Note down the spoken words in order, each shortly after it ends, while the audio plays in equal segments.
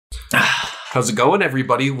How's it going,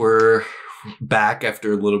 everybody? We're back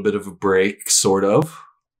after a little bit of a break, sort of,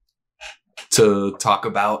 to talk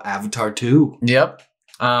about Avatar 2. Yep.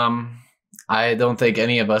 I don't think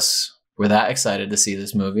any of us were that excited to see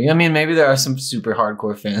this movie. I mean, maybe there are some super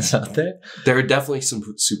hardcore fans out there. There are definitely some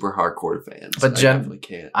super hardcore fans. But I definitely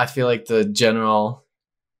can't. I feel like the general...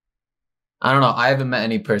 I don't know. I haven't met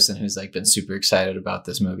any person who's like been super excited about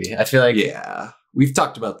this movie. I feel like... Yeah. We've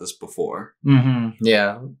talked about this before.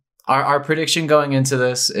 Yeah. Our prediction going into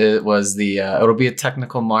this, it was it'll be a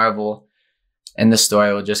technical marvel, and the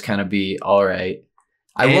story will just kind of be all right.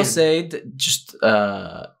 I will say, just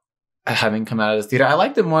having come out of the theater, I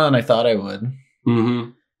liked it more than I thought I would.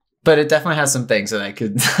 But it definitely has some things that I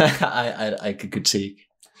could I could critique.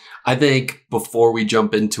 I think before we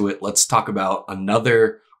jump into it, let's talk about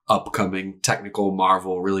another upcoming technical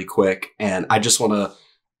marvel really quick. And I just want to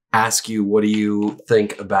ask you, what do you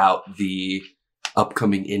think about the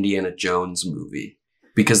upcoming Indiana Jones movie?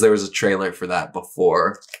 Because there was a trailer for that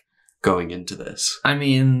before going into this. I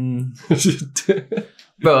mean,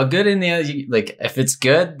 bro, a good Indiana, like, if it's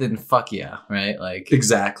good, then fuck yeah, right? Like,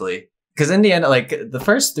 exactly. Because Indiana, like, the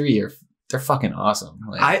first three they're fucking awesome.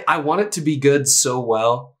 Like, I want it to be good so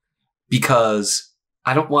well because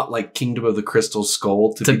I don't want like Kingdom of the Crystal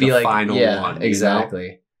Skull to be the like, final one. Exactly. You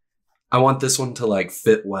know? I want this one to like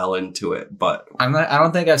fit well into it, but I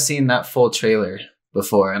don't think I've seen that full trailer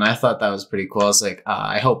before, and I thought that was pretty cool. I was like,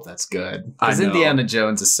 I hope that's good, because Indiana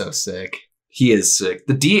Jones is so sick. He is sick.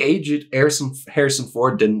 The de-aged Harrison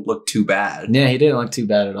Ford didn't look too bad. Yeah, he didn't look too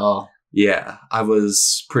bad at all. Yeah, I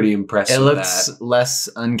was pretty impressed. It with looks that. Less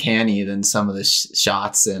uncanny than some of the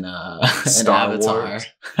shots in Avatar.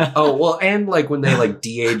 Oh well, and like when they like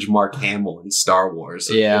de-age Mark Hamill in Star Wars,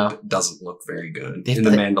 it doesn't look very good in The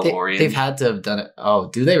Mandalorian. They've had to have done it. Oh,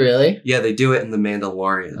 do they really? Yeah, they do it in The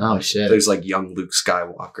Mandalorian. Oh shit! There's like young Luke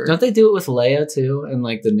Skywalker. Don't they do it with Leia too, and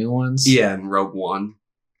like the new ones? Yeah, in Rogue One.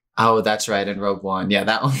 Oh, that's right, in Rogue One. Yeah,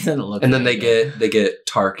 that one didn't look. And then they get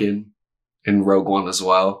Tarkin in Rogue One as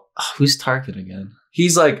well. Oh, who's Tarkin again?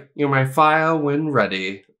 He's like, you're my fire when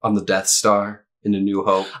ready on the Death Star in A New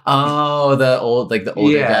Hope. Oh, the older guy.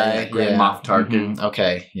 Yeah, Grand Moff Tarkin.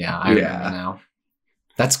 Okay, yeah, I remember now.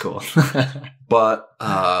 That's cool. But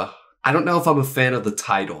I don't know if I'm a fan of the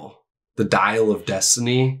title, The Dial of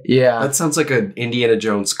Destiny. Yeah. That sounds like an Indiana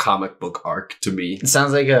Jones comic book arc to me. It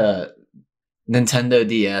sounds like a Nintendo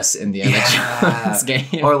DS Indiana Jones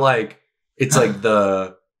game. Or like, it's like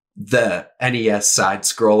the NES side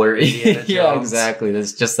scroller Indiana Jones. Yeah, exactly.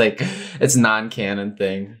 It's just like, it's non-canon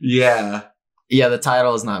thing. Yeah. Yeah, the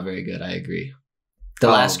title is not very good, I agree. The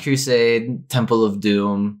Last Crusade, Temple of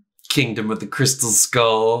Doom. Kingdom of the Crystal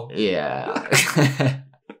Skull. Yeah.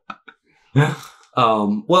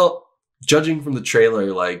 Well, judging from the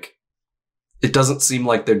trailer, like, it doesn't seem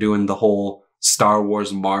like they're doing the whole Star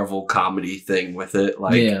Wars Marvel comedy thing with it.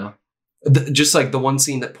 Like, yeah. Just like the one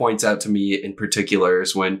scene that points out to me in particular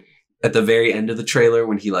is when at the very end of the trailer,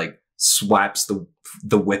 when he like swaps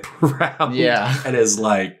the whip around, and is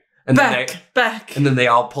like, and back, and then they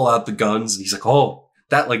all pull out the guns, and he's like, oh,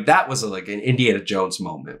 that was like an Indiana Jones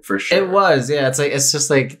moment for sure. It was, yeah. It's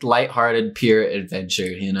just like lighthearted, pure adventure,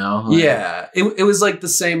 you know? Like, yeah, it was like the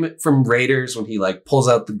same from Raiders when he like pulls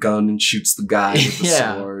out the gun and shoots the guy with the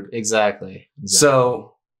sword. Exactly.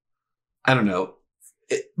 So I don't know.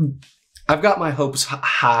 I've got my hopes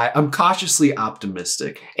high. I'm cautiously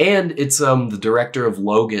optimistic. And it's the director of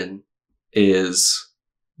Logan is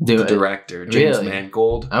the director, James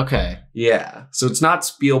Mangold. Okay. Yeah. So it's not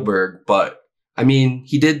Spielberg, but I mean,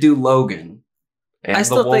 he did do Logan and I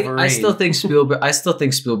still think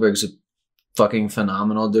Spielberg's a fucking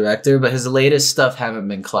phenomenal director, but his latest stuff haven't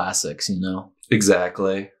been classics, you know.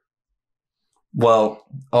 Exactly. Well,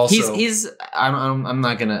 also I'm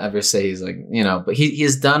not gonna ever say he's like, you know, but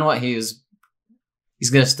he's done what he's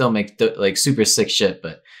gonna still make like super sick shit,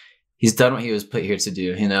 but he's done what he was put here to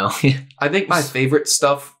do, you know. I think my favorite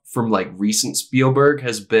stuff from like recent Spielberg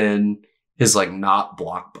has been his like not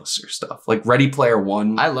blockbuster stuff, like Ready Player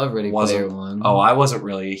One. I love Ready Player One. Oh, I wasn't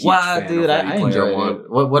really a huge fan dude, of Ready Player One. It.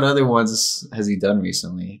 What other ones has he done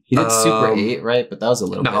recently? He did Super 8, right? But that was a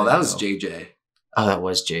little bit. No, that was JJ. Oh, that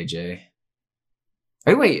was JJ.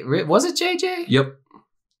 Hey, wait, was it JJ? Yep.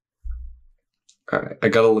 All right, I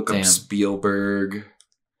gotta look up Spielberg.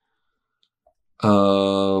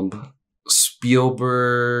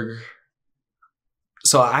 Spielberg.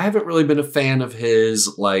 So I haven't really been a fan of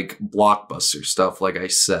his like blockbuster stuff, like I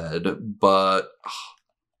said, but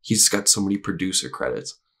he's got so many producer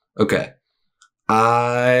credits. Okay.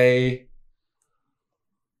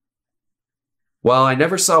 Well, I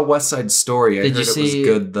never saw West Side Story. I heard it was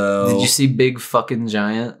good, though. Did you see Big Fucking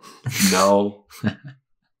Giant? No.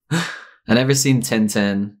 I never seen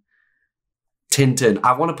Tintin. Tintin.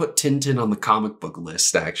 I want to put Tintin on the comic book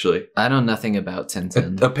list, actually. I know nothing about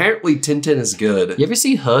Tintin. Apparently, Tintin is good. You ever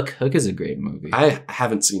see Hook? Hook is a great movie. I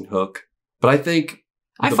haven't seen Hook, but I think...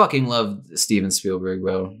 I fucking love Steven Spielberg,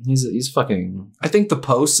 bro. He's fucking... I think The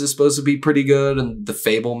Post is supposed to be pretty good, and The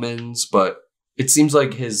Fabelmans, but it seems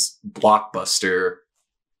like his blockbuster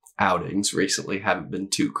outings recently haven't been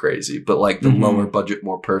too crazy, but like the lower budget,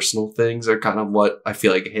 more personal things are kind of what I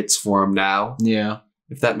feel like hits for him now. Yeah.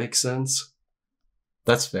 If that makes sense.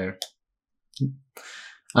 That's fair.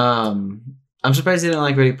 I'm surprised you didn't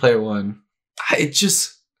like Ready Player One. I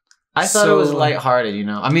thought it was lighthearted, you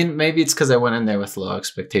know? I mean, maybe it's because I went in there with low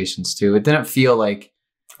expectations, too. It didn't feel like...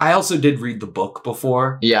 I also did read the book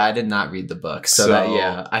before. Yeah, I did not read the book. So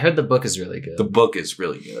I heard the book is really good. The book is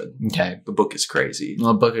really good. Okay. The book is crazy.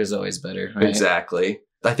 Well, the book is always better, right? Exactly.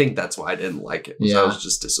 I think that's why I didn't like it. I was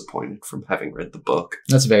just disappointed from having read the book.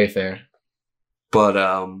 That's very fair. But,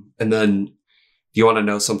 and then, do you want to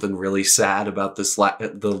know something really sad about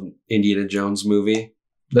the Indiana Jones movie?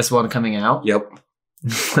 This one coming out? Yep.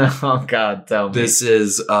 Oh God, tell me. This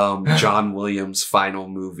is John Williams' final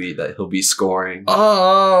movie that he'll be scoring.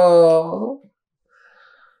 Oh.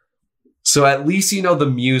 So at least you know the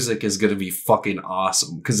music is going to be fucking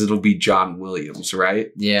awesome because it'll be John Williams, right?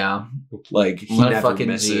 Yeah. Like he what never a fucking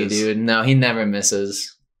misses. G, dude. No, he never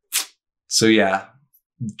misses. So yeah,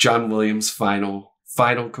 John Williams' final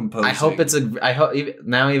composing. I hope it's I hope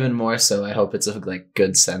now even more so. I hope it's a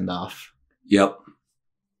good send off. Yep,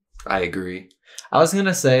 I agree. I was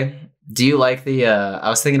gonna say, do you like the? I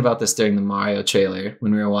was thinking about this during the Mario trailer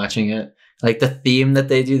when we were watching it. Like the theme that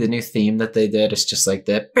they do, the new theme that they did, it's just like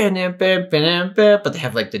the, but they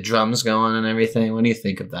have like the drums going and everything. What do you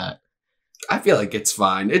think of that? I feel like it's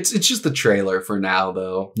fine. It's just the trailer for now,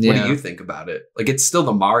 though. Yeah. What do you think about it? Like it's still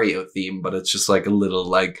the Mario theme, but it's just like a little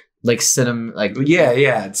like cinema, like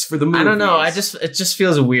yeah. It's for the movies. I don't know. It just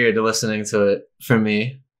feels weird listening to it for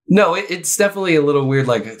me. No, it's definitely a little weird.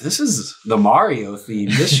 Like, this is the Mario theme.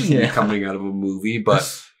 This shouldn't be coming out of a movie, but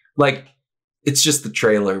like, it's just the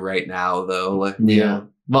trailer right now, though. Like, yeah.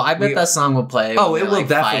 Well, I bet that song will play. Oh, it will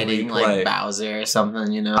definitely play. Like Bowser or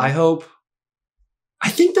something, you know? I hope. I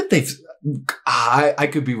think that they've. I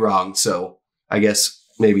could be wrong, so I guess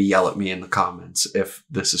maybe yell at me in the comments if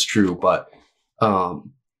this is true, but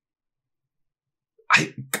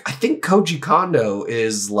I think Koji Kondo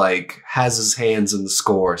is like has his hands in the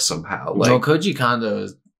score somehow. Like, well, Koji Kondo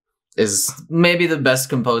is maybe the best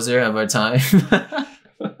composer of our time.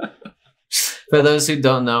 For those who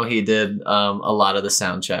don't know, he did a lot of the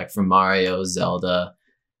soundtrack for Mario, Zelda.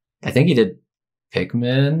 I think he did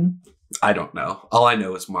Pikmin. I don't know. All I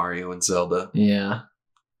know is Mario and Zelda. Yeah,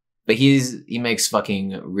 but he makes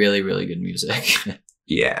fucking really, really good music.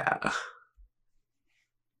 Yeah,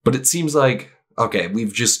 but it seems like. Okay,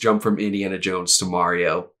 we've just jumped from Indiana Jones to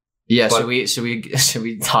Mario. Yeah, but should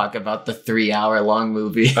we talk about the 3-hour-long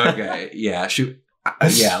movie? Okay, yeah,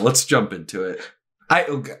 let's jump into it.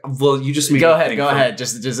 You just go ahead.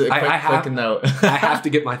 Just a quick note. I have to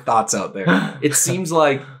get my thoughts out there. It seems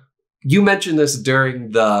like you mentioned this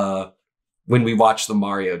during when we watched the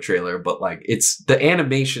Mario trailer, but like it's the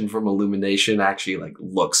animation from Illumination actually like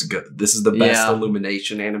looks good. This is the best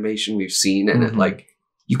Illumination animation we've seen, and it like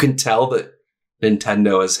you can tell that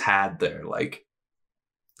Nintendo has had their like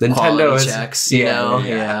Nintendo checks, you know.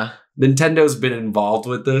 Yeah. Nintendo's been involved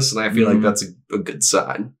with this, and I feel like that's a good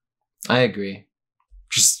sign. I agree.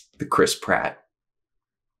 Just the Chris Pratt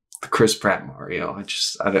Mario. I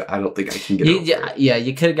don't think I can get over it. Yeah,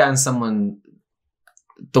 you could have gotten someone.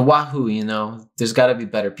 The Wahoo, you know, there's got to be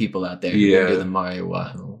better people out there who can do the Mario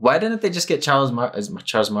Wahoo. Why didn't they just get Charles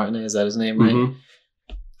Martinet? Is that his name, right? Mm-hmm.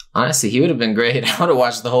 Honestly, he would have been great. I would have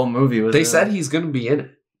watched the whole movie with him. They said he's going to be in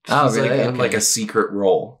it. He's really? In like a secret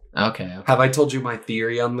role. Okay. Have I told you my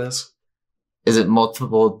theory on this? Is it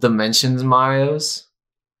multiple dimensions Marios?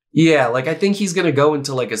 Yeah, like I think he's going to go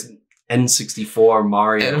into like a N64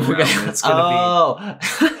 Mario realm. It's going to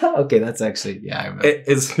be... Okay, that's actually... Yeah, I remember.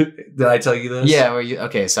 Did I tell you this? Yeah,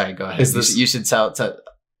 okay, sorry, go ahead. You should tell...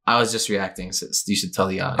 I was just reacting, so you should tell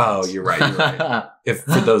the audience. Oh, you're right. If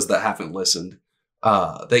for those that haven't listened.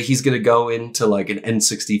 That he's going to go into like an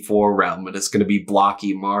N64 realm, and it's going to be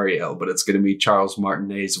blocky Mario, but it's going to be Charles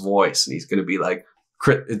Martinet's voice, and he's going to be like,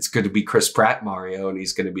 it's going to be Chris Pratt Mario, and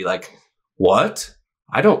he's going to be like, what?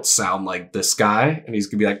 I don't sound like this guy. And he's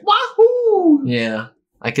going to be like, wahoo! Yeah,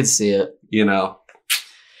 I could see it. You know?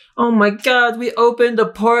 Oh my God, we opened a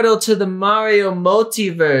portal to the Mario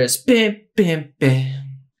multiverse. Bim, bim,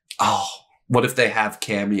 bim. Oh, what if they have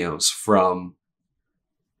cameos from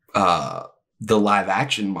the live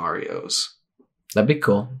action Marios? That'd be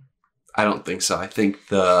cool. I don't think so. I think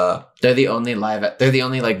they're the only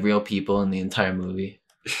like real people in the entire movie.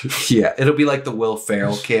 Yeah, it'll be like the Will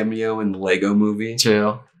Ferrell cameo in the Lego movie.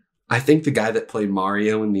 True. I think the guy that played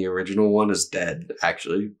Mario in the original one is dead,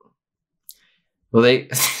 actually. Well,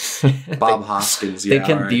 Bob Hoskins. Yeah, they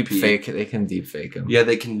can RIP. deep fake. They can deep fake him. Yeah,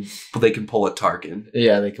 they can pull a Tarkin.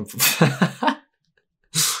 Yeah, they can.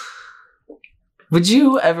 Would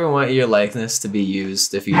you ever want your likeness to be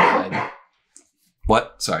used if you died?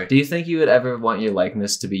 What? Sorry. Do you think you would ever want your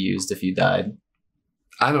likeness to be used if you died?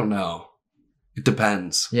 I don't know. It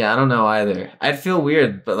depends. Yeah, I don't know either. I'd feel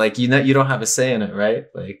weird, but like you don't have a say in it, right?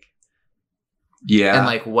 Like, yeah, and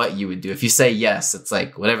like what you would do if you say yes, it's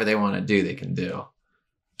like whatever they want to do, they can do,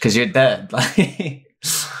 because you're dead. Like,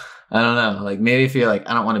 I don't know. Like maybe if you're like,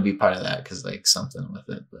 I don't want to be part of that because like something with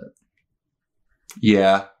it, but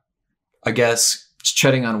yeah, I guess it's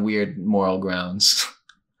treading on weird moral grounds.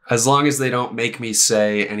 As long as they don't make me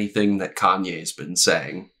say anything that Kanye's been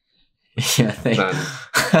saying, yeah, then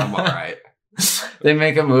I'm all right. They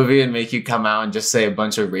make a movie and make you come out and just say a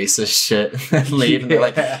bunch of racist shit and leave. Yeah. And they're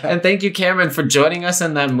like, and thank you, Cameron, for joining us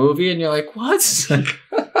in that movie. And you're like, what?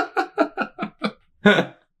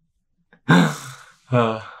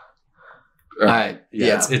 All right.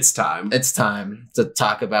 Yeah, it's time. It's time to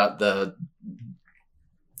talk about the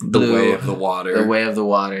way of the water. The way of the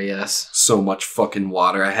water, yes. So much fucking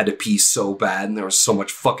water. I had to pee so bad and there was so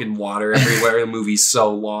much fucking water everywhere. The movie's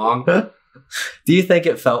so long. Do you think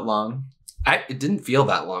it felt long? It didn't feel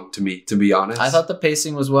that long to me, to be honest. I thought the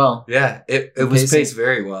pacing was well. Yeah, it was paced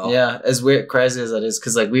very well. Yeah, as weird, crazy as that is,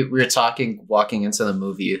 because like we were talking walking into the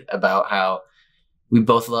movie about how we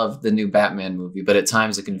both love the new Batman movie, but at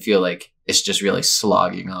times it can feel like it's just really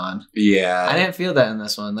slogging on. Yeah, I didn't feel that in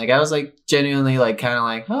this one. Like I was like genuinely like kind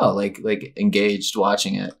of like like engaged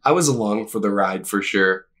watching it. I was along for the ride for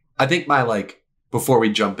sure. I think before we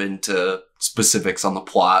jump into specifics on the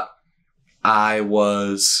plot, I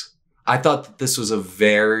thought that this was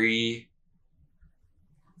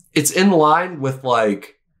it's in line with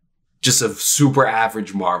like just a super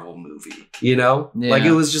average Marvel movie, you know? Yeah. Like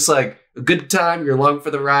it was just like a good time, you're along for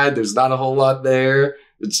the ride, there's not a whole lot there.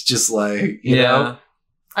 It's just like, you know?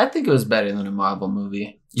 I think it was better than a Marvel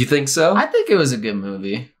movie. You think so? I think it was a good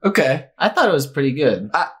movie. Okay. I thought it was pretty good.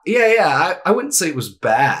 I wouldn't say it was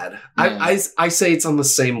bad. Yeah. I say it's on the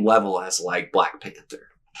same level as like Black Panther.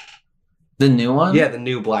 The new one? Yeah, the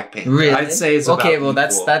new Black Panther. Really? I'd say it's okay. Well,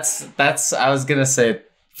 equal. that's. I was gonna say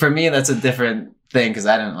for me that's a different thing because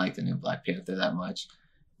I didn't like the new Black Panther that much,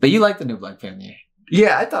 but you like the new Black Panther.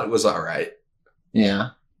 Yeah, I thought it was all right. Yeah,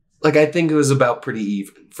 like I think it was about pretty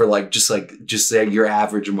even for just say your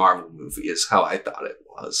average Marvel movie is how I thought it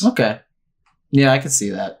was. Okay, yeah, I could see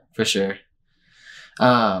that for sure.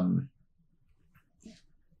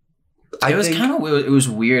 It was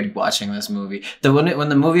weird watching this movie. When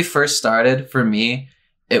the movie first started, for me,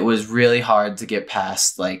 it was really hard to get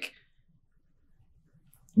past like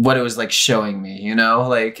what it was like showing me, you know?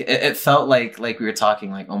 Like it felt like we were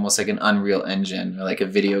talking like almost like an Unreal Engine or like a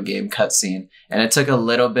video game cutscene. And it took a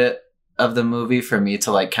little bit of the movie for me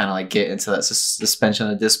to like kind of like get into that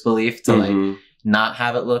suspension of disbelief to like not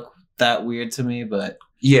have it look that weird to me. But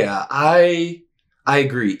yeah, I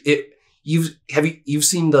agree. You've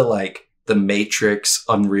seen the Matrix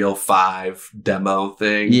Unreal 5 demo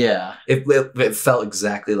thing? Yeah. It felt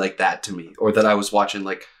exactly like that to me. Or that I was watching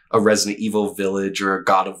like a Resident Evil Village or a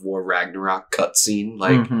God of War Ragnarok cutscene.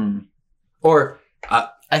 Like, or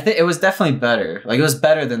I think it was definitely better. Like it was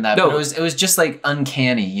better than that. No, but it was just like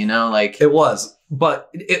uncanny, you know? Like it was, but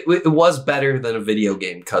it was better than a video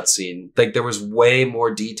game cutscene. Like there was way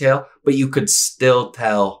more detail, but you could still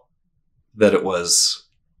tell that it was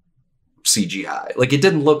CGI. Like it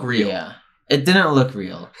didn't look real. Yeah. It didn't look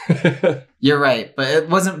real. You're right, but it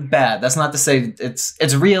wasn't bad. That's not to say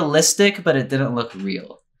it's realistic, but it didn't look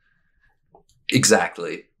real.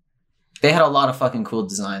 Exactly. They had a lot of fucking cool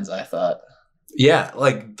designs, I thought. Yeah,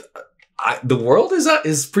 like the world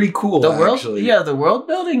is pretty cool. Actually. The world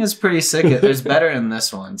building is pretty sick. It's better in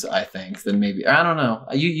this one, I think, than maybe. I don't know.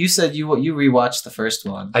 You said you rewatched the first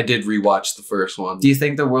one. I did rewatch the first one. Do you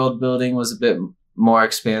think the world building was a bit more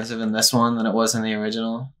expansive in this one than it was in the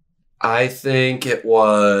original? I think it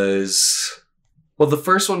was. Well, the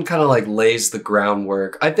first one kind of like lays the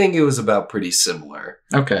groundwork. I think it was about pretty similar.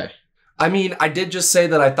 Okay. I mean, I did just say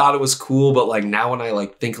that I thought it was cool, but like now when I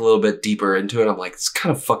like think a little bit deeper into it, I'm like, it's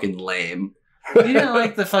kind of fucking lame. You didn't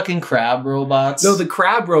like the fucking crab robots? No, the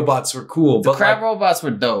crab robots were cool. The crab robots were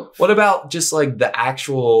dope. What about just like the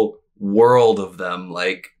actual world of them?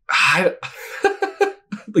 Like,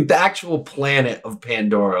 like the actual planet of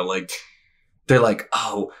Pandora, like they're like,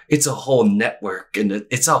 oh, it's a whole network and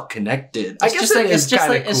it's all connected. I guess it's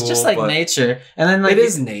just like nature, and then like it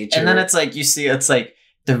is nature, and then it's like you see it's like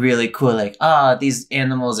the really cool like these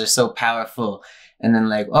animals are so powerful, and then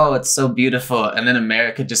like it's so beautiful, and then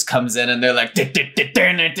America just comes in and they're like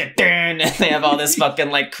and they have all this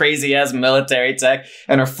fucking like crazy ass military tech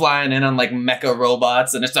and are flying in on like mecha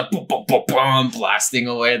robots, and it's like boom, boom, boom, boom, blasting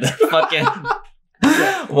away the fucking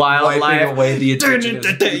wildlife, wiping away the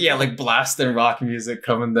indigenous. Yeah, like blasting rock music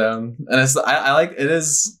coming down, and it's I like it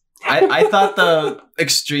is. I thought the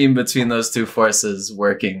extreme between those two forces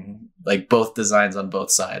working, like both designs on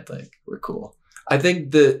both sides, like were cool. I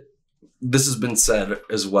think that this has been said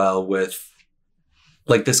as well with,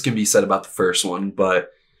 like, this can be said about the first one,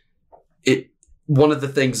 but one of the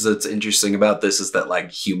things that's interesting about this is that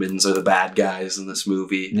like humans are the bad guys in this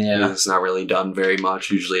movie. Yeah, it's not really done very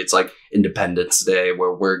much. Usually it's like Independence Day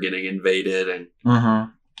where we're getting invaded and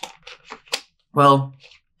well,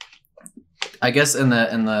 I guess in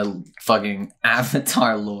the fucking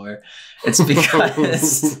Avatar lore, it's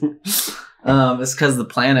because it's because the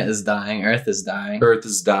planet is dying, Earth is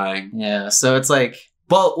dying. Yeah, so it's like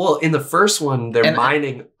well, in the first one, they're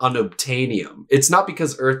mining unobtainium. It's not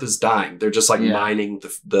because Earth is dying; they're just like mining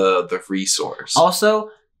the resource. Also,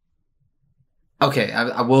 okay,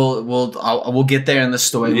 we'll get there in the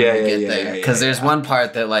story when we get there, because there's one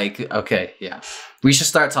part that like we should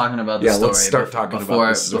start talking about the story. Let's start talking about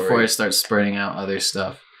the story before it starts spreading out other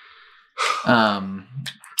stuff.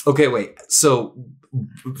 Okay, wait. So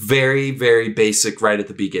very, very basic right at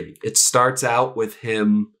the beginning. It starts out with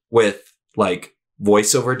him with like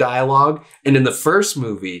voiceover dialogue, and in the first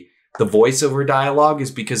movie the voiceover dialogue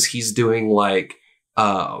is because he's doing like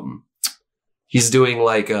what is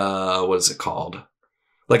it called,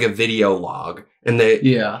 like a video log, and there's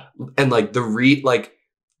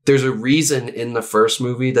a reason in the first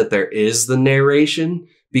movie that there is the narration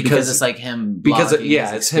because it's like him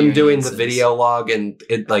it's him doing the video log, and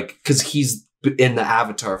it like because he's in the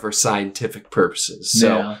Avatar for scientific purposes.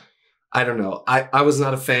 So I don't know. I was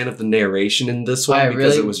not a fan of the narration in this one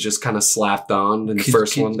because it was just kind of slapped on. In the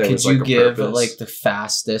first one, there was like a purpose. Could you give like the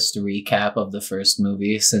fastest recap of the first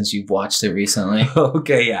movie since you've watched it recently?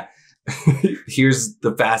 Okay, yeah. Here's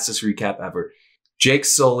the fastest recap ever. Jake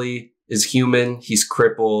Sully is human. He's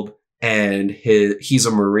crippled, and he's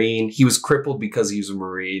a Marine. He was crippled because he was a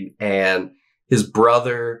Marine, and his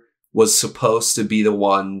brother was supposed to be the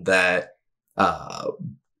one that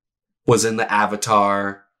was in the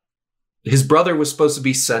Avatar. His brother was supposed to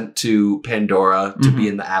be sent to Pandora to be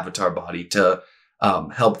in the Avatar body to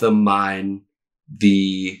help them mine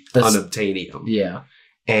the unobtainium. Yeah.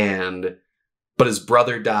 But his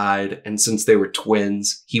brother died, and since they were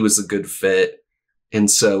twins, he was a good fit. And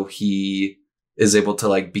so he is able to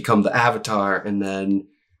like become the Avatar and then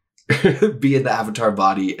be in the Avatar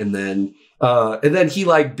body, and then he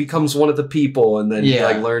like becomes one of the people, and then he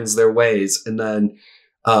like learns their ways, and then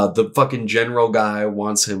the fucking general guy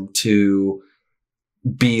wants him to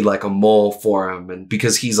be like a mole for him, and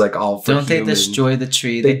because he's like all for Don't they destroy the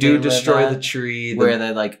tree? They do destroy the tree where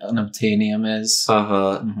the like unobtainium is.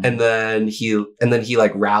 And then he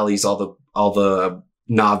like rallies all the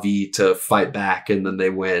Na'vi to fight back, and then they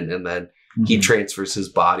win, and then he transfers his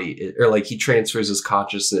body, or like he transfers his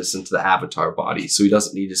consciousness into the Avatar body, so he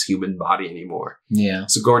doesn't need his human body anymore. Yeah.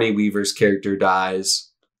 Sigourney Weaver's character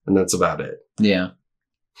dies, and that's about it. Yeah.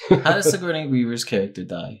 How does Sigourney Weaver's character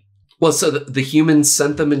die? Well, so the humans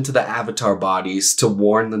sent them into the Avatar bodies to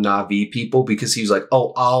warn the Na'vi people, because he was like,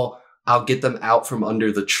 "Oh, I'll get them out from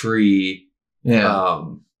under the tree,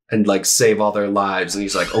 and like save all their lives." And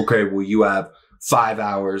he's like, "Okay, well, you have 5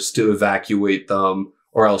 hours to evacuate them,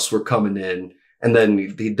 or else we're coming in." And then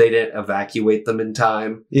they didn't evacuate them in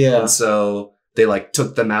time. Yeah. And so they like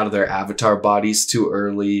took them out of their Avatar bodies too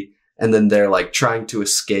early, and then they're like trying to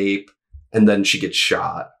escape, and then she gets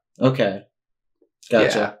shot. Okay.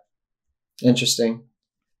 Gotcha. Yeah. Interesting.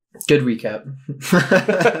 Good recap.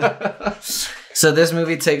 So this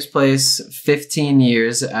movie takes place 15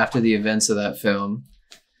 years after the events of that film.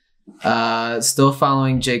 Still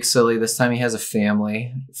following Jake Sully. This time he has a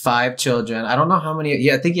family, 5 children. I don't know how many.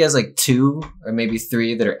 Yeah, I think he has like 2 or maybe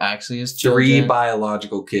 3 that are actually his children. 3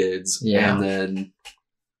 biological kids. Yeah. And then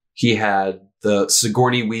he had the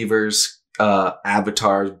Sigourney Weaver's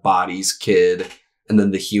Avatar's body's kid, and then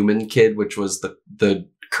the human kid, which was the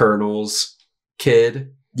Colonel's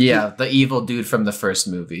kid. Yeah, the evil dude from the first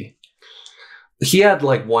movie. He had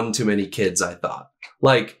like one too many kids, I thought.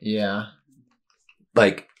 Like, yeah.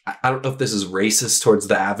 Like, I don't know if this is racist towards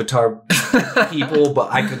the Avatar people,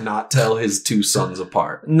 but I could not tell his two sons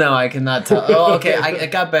apart. No, I cannot tell. Oh, okay.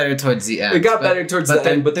 It got better towards the end. It got better towards the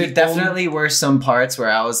end, but there definitely were some parts where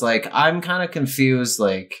I was like, I'm kind of confused.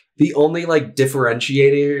 Like the only like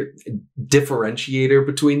differentiator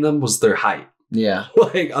between them was their height. Yeah.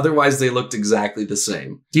 Like otherwise they looked exactly the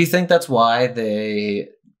same. Do you think that's why they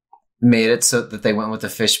made it so that they went with the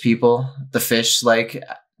fish people, the fish like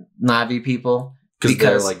Na'vi people? Because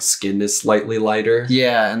their like skin is slightly lighter.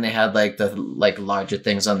 Yeah, and they had like the like larger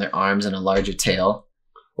things on their arms and a larger tail.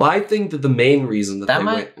 Well, I think that the main reason that they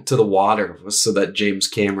went to the water was so that James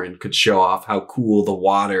Cameron could show off how cool the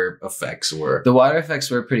water effects were. The water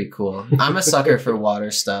effects were pretty cool. I'm a sucker for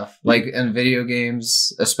water stuff, like in video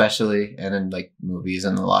games especially, and in like movies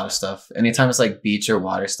and a lot of stuff. Anytime it's like beach or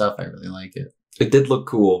water stuff, I really like it. It did look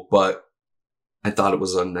cool, but I thought it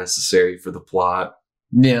was unnecessary for the plot.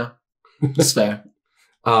 Yeah, that's fair.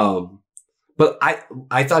 But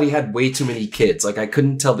I thought he had way too many kids. Like I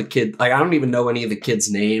couldn't tell the kid. Like I don't even know any of the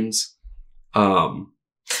kids' names. I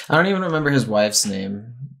don't even remember his wife's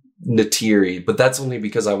name. Neytiri, but that's only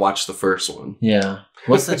because I watched the first one. Yeah.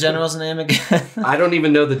 What's the general's name again? I don't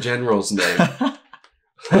even know the general's name.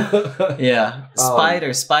 Yeah.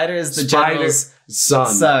 Spider. Spider is the general's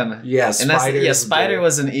son. Yeah, Spider. Spider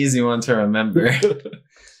was an easy one to remember.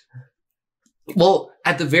 Well,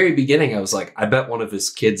 at the very beginning, I was like, I bet one of his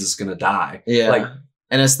kids is gonna die. Yeah. Like,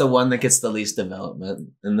 and it's the one that gets the least development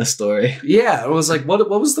in the story. Yeah. I was like, what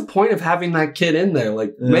was the point of having that kid in there?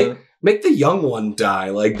 Like, make the young one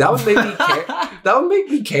die. Like that would make me care. That would make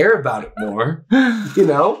me care about it more. You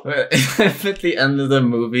know? If at the end of the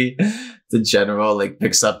movie, the general like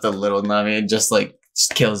picks up the little Nami and just like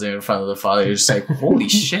kills him in front of the father, you're just like, holy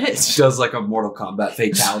shit. Does like a Mortal Kombat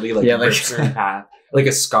fatality, like rips her in half. Like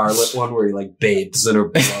a Scarlet one where he like bathes in her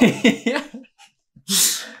blood. Yeah.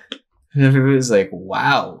 And everybody's like,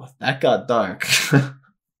 wow, that got dark. All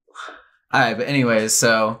right, but anyways,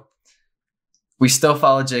 so we still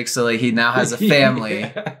follow Jake Sully. He now has a family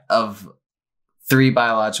of 3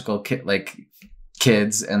 biological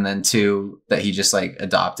kids and then 2 that he just like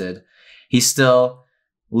adopted. He's still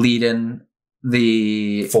leading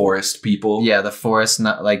the forest people. Yeah, the forest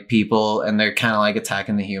people, and they're kind of like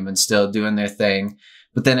attacking the humans, still doing their thing.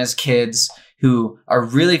 But then his kids, who are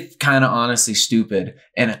really kind of honestly stupid,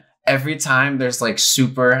 and every time there's like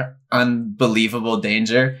super unbelievable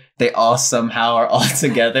danger, they all somehow are all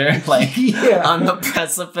together, like on the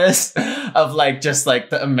precipice of like just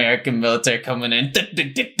like the American military coming in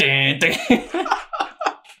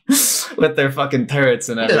with their fucking turrets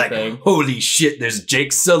and everything. Like, holy shit, there's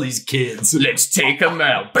Jake Sully's kids. Let's take them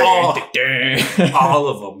out. All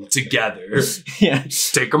of them together. Yeah.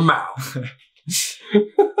 Take them out.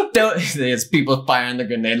 There's people firing the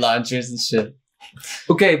grenade launchers and shit.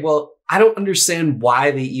 Okay, well, I don't understand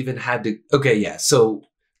why they even had to... Okay, yeah, so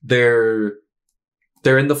they're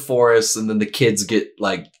in the forest, and then the kids get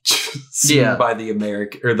like seen by the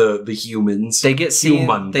the humans. They get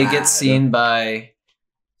seen. They get seen by...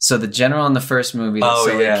 So the general in the first movie that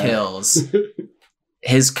Sully kills,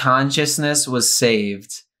 his consciousness was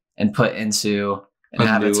saved and put into an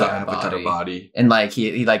avatar body. And like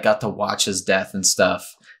he like got to watch his death and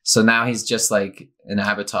stuff. So now he's just like an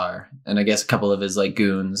avatar. And I guess a couple of his like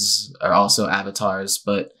goons are also avatars,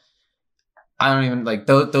 but I don't even like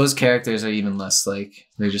those characters are even less like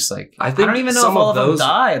they're just like I don't even know if all of them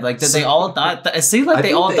died. Like did they all die? It seemed like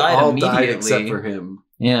they all died immediately except for him.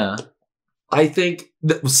 Yeah. I think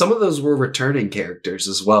that some of those were returning characters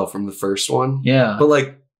as well from the first one. Yeah. But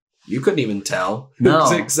like, you couldn't even tell.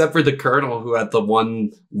 No. Except for the Colonel who had the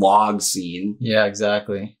one log scene. Yeah,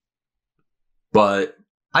 exactly. But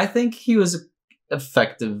I think he was an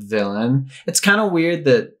effective villain. It's kind of weird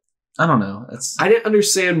that, I don't know. I didn't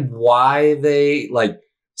understand why they like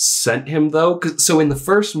sent him though. So in the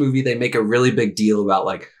first movie, they make a really big deal about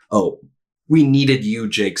like, oh, we needed you,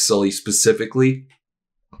 Jake Sully, specifically.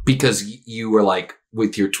 Because you were like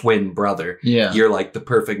with your twin brother. Yeah. You're like the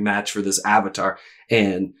perfect match for this avatar.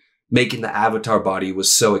 And making the avatar body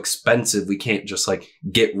was so expensive, we can't just like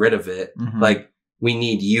get rid of it. Mm-hmm. Like we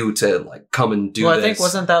need you to like come and do this. I think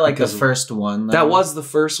wasn't that like the first one? That was the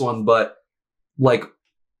first one, but like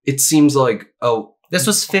it seems like this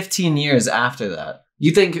was 15 years after that. You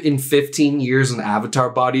think in 15 years an avatar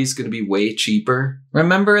body is going to be way cheaper?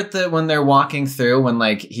 Remember when they're walking through when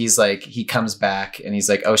like he's like he comes back and he's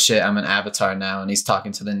like, oh shit, I'm an avatar now, and he's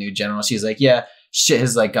talking to the new general. She's like, yeah, shit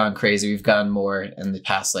has like gone crazy. We've gotten more in the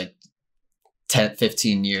past like 10,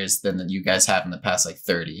 15 years than you guys have in the past like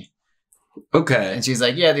 30. Okay. And she's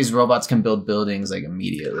like, yeah, these robots can build buildings like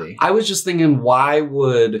immediately. I was just thinking, why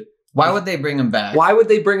would Why would they bring him back? Why would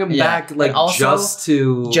they bring him back? Like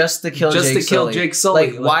also, just to kill Jake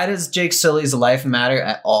Sully? Like, why does Jake Sully's life matter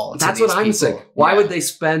at all? That's what I'm saying. Why would they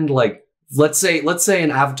spend like, let's say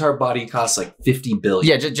an Avatar body costs like $50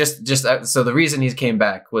 billion. Yeah, just so the reason he came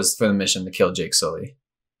back was for the mission to kill Jake Sully.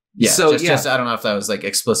 Yeah, so just I don't know if that was like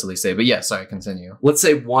explicitly said, but yeah, sorry, continue. Let's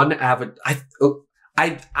say one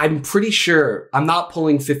I'm pretty sure I'm not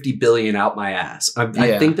pulling 50 billion out my ass.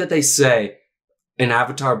 I think that they say an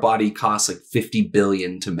Avatar body costs like 50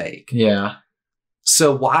 billion to make. Yeah.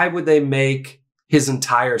 So why would they make his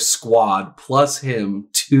entire squad plus him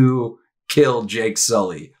to kill Jake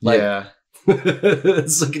Sully? Like, yeah.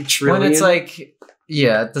 It's like $1 trillion. When it's like,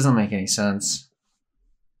 yeah, it doesn't make any sense.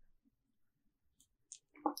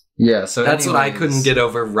 Yeah, so that's what I couldn't get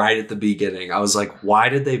over right at the beginning. I was like, why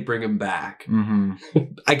did they bring him back? Mm-hmm.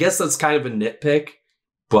 I guess that's kind of a nitpick,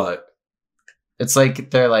 but it's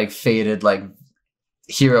like they're like faded like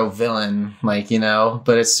hero villain, like, you know,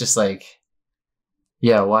 but it's just like,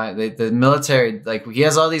 yeah, why the military, like, he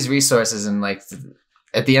has all these resources, and like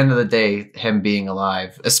at the end of the day, him being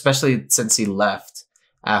alive, especially since he left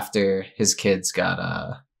after his kids got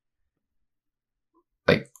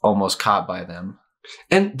like almost caught by them.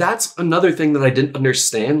 And that's another thing that I didn't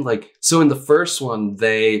understand. Like, so in the first one,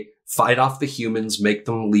 they fight off the humans, make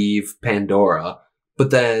them leave Pandora,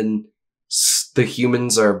 but then the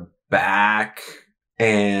humans are back,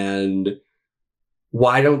 and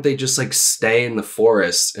why don't they just like stay in the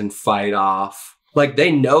forest and fight off? Like,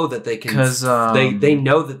 they know that they can, they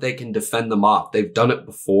know that they can defend them off. They've done it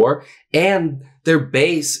before, and their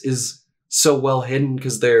base is so well hidden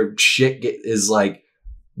because their shit is like,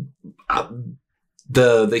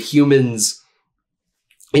 the humans'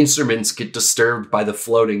 instruments get disturbed by the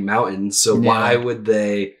floating mountains. So why would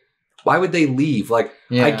they leave? Like,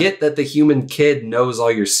 I get that the human kid knows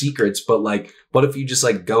all your secrets, but like, what if you just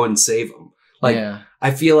like go and save them? Like,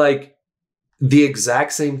 I feel like the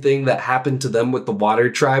exact same thing that happened to them with the Water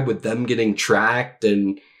Tribe, with them getting tracked,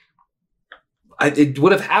 and it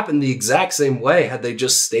would have happened the exact same way had they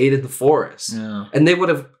just stayed in the forest. Yeah. And they would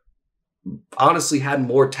have honestly had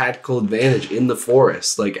more tactical advantage in the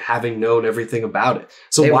forest, like having known everything about it.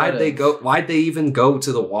 So why'd they even go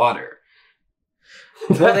to the water?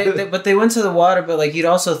 Well, but they went to the water, but like, you'd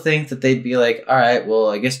also think that they'd be like, all right, well,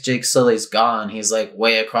 I guess Jake Sully's gone. He's like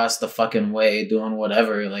way across the fucking way doing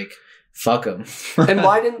whatever. Like, fuck him. And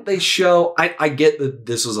why didn't they show, I get that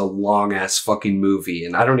this was a long ass fucking movie,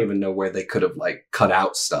 and I don't even know where they could have like cut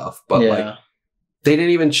out stuff, but like, they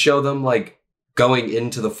didn't even show them like going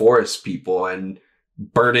into the forest people and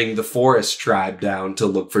burning the forest tribe down to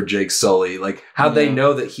look for Jake Sully. Like, how'd they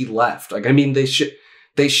know that he left? Like, I mean, they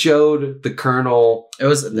showed the colonel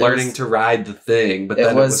learning to ride the thing, but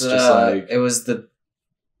then it was just like, it was the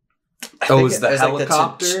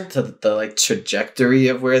helicopter, like the like trajectory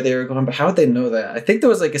of where they were going. But how would they know that? I think there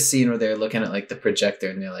was like a scene where they were looking at like the projector,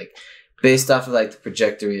 and they're like, based off of like the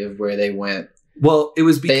trajectory of where they went. Well, it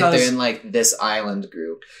was because they're in like this island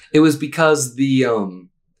group. It was because the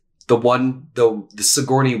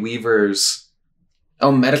Sigourney Weaver's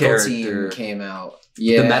medical team came out.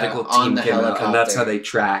 Yeah, the medical team came out, and that's how they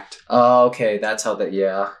tracked. Oh, okay, that's how they.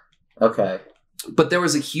 Yeah, okay. But there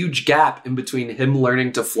was a huge gap in between him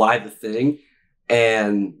learning to fly the thing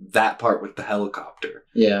and that part with the helicopter.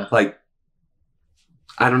 Yeah, like,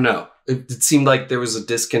 I don't know. It seemed like there was a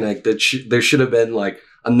disconnect. That there should have been like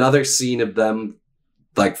another scene of them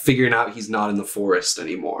like figuring out he's not in the forest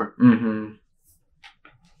anymore. Mm-hmm.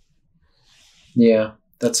 Yeah,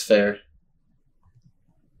 that's fair.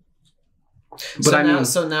 But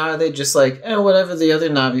so now are they just like, whatever, the other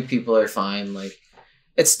Na'vi people are fine? Like,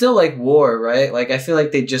 it's still like war, right? Like, I feel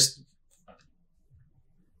like it'd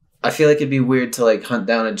be weird to like hunt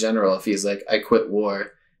down a general if he's like, I quit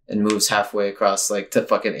war, and moves halfway across like to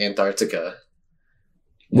fucking Antarctica.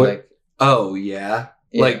 What? Like, oh yeah.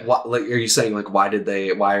 Like, what? Like, are you saying like, why do they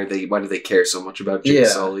care so much about Jake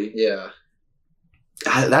Sully? Yeah,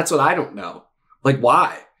 that's what I don't know. Like,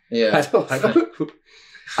 why? Yeah, I don't.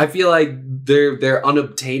 I feel like their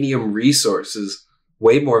unobtainium resource is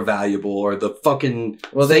way more valuable, or the fucking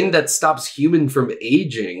thing that stops human from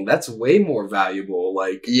aging. That's way more valuable.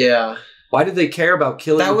 Like, yeah. Why did they care about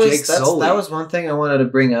killing Jake Sully? That was one thing I wanted to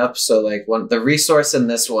bring up. So, like, the resource in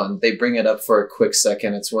this one, they bring it up for a quick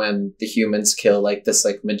second. It's when the humans kill, like, this,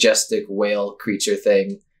 like, majestic whale creature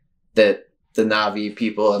thing that the Na'vi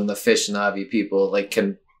people and the fish Na'vi people, like,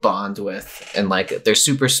 can bond with. And, like, they're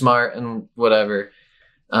super smart and whatever.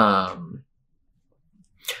 Fuck,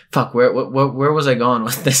 where was I going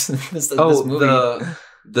with this? This movie?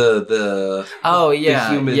 The oh, yeah,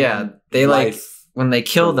 the human yeah. They, like... when they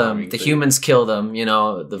kill them, the humans kill them, you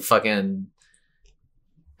know, the fucking,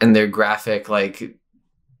 and their graphic, like,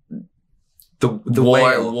 the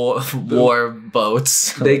war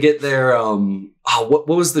boats. They get their, what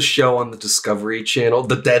was the show on the Discovery Channel?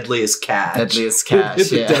 The Deadliest Catch. Deadliest Catch,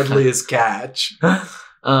 The Deadliest Catch.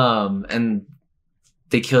 And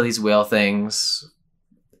they kill these whale things,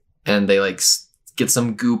 and they, like, get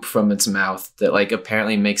some goop from its mouth that, like,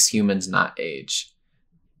 apparently makes humans not age.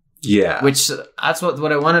 Yeah. Which, that's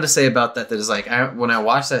what I wanted to say about that is, like, when I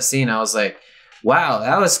watched that scene, I was like, wow,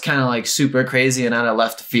 that was kind of, like, super crazy and out of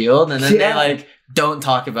left field. And then they, like, don't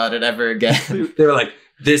talk about it ever again. They were like,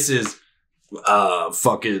 this is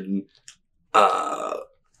fucking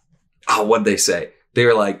what'd they say? They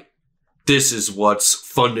were like, this is what's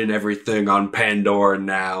funding everything on Pandora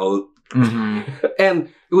now. Mm-hmm. And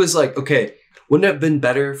it was like, okay, wouldn't it have been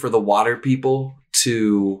better for the water people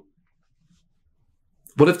to...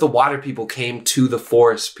 What if the water people came to the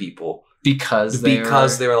forest people? Because they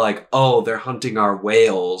were like, oh, they're hunting our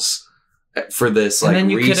whales for this, like, and then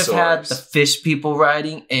you resource. could have had the fish people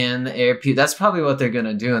riding and the air people. That's probably what they're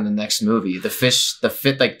gonna do in the next movie.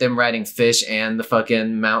 Like them riding fish and the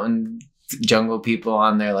fucking mountain jungle people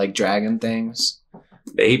on their, like, dragon things.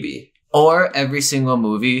 Maybe. Or every single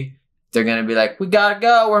movie, they're gonna be like, we gotta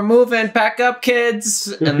go, we're moving, pack up, kids.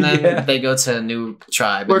 And then they go to a new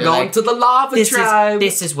tribe. We're going to the lava tribe.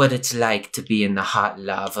 This is what it's like to be in the hot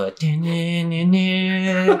lava.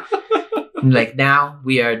 Like, now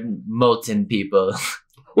we are molten people.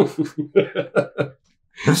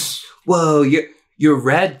 Whoa, you're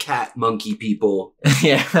red cat monkey people.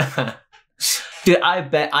 Yeah. Dude,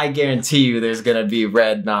 I guarantee you there's gonna be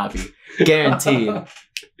red Navi. Guaranteed.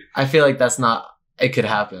 I feel like that's not... It could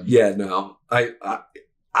happen. Yeah, no. I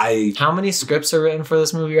How many scripts are written for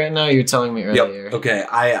this movie right now? You were telling me earlier. Yep. Okay,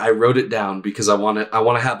 I wrote it down because I want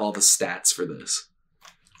to have all the stats for this.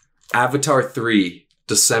 Avatar 3,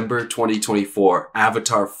 December 2024.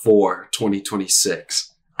 Avatar 4,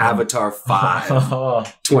 2026. Avatar 5,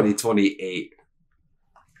 2028.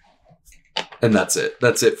 And that's it.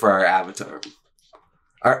 That's it for our Avatar.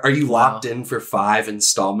 Are you locked in for 5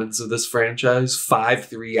 installments of this franchise? 5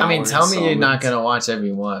 3-hour. I mean, tell me you're not going to watch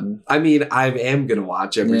every one. I mean, I am going to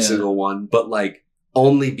watch every single one, but, like,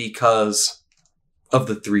 only because of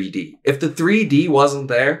the 3D. If the 3D wasn't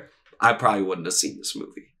there, I probably wouldn't have seen this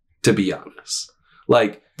movie, to be honest.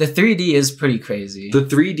 Like, the 3D is pretty crazy. The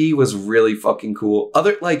 3D was really fucking cool.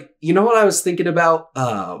 You know what I was thinking about?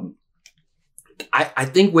 I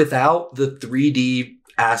think without the 3D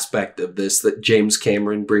aspect of this that James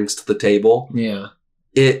Cameron brings to the table,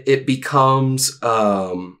 it becomes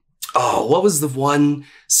what was the one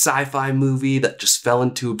sci-fi movie that just fell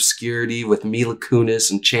into obscurity with Mila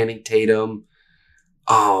Kunis and Channing Tatum?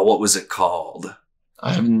 Oh, what was it called?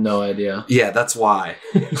 I have no idea. Yeah, that's why.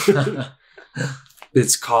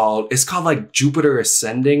 It's called like Jupiter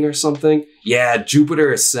Ascending or something. Yeah,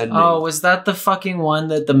 Jupiter Ascending. Oh, was that the fucking one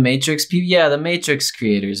that the Matrix people? Yeah, the Matrix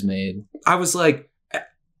creators made. I was like,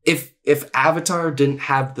 if Avatar didn't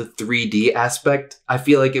have the 3D aspect, I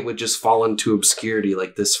feel like it would just fall into obscurity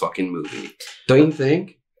like this fucking movie. Don't you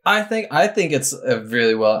think? I think it's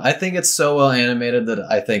really well. I think it's so well animated that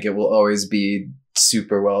I think it will always be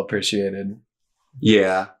super well appreciated.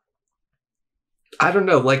 Yeah. I don't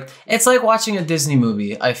know, like... It's like watching a Disney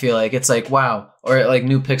movie, I feel like. It's like, wow. Or like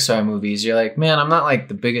new Pixar movies. You're like, man, I'm not like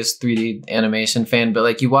the biggest 3D animation fan, but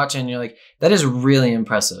like you watch it and you're like, that is really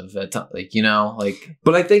impressive. Like, you know, like...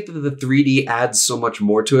 But I think that the 3D adds so much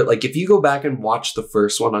more to it. Like, if you go back and watch the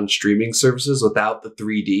first one on streaming services without the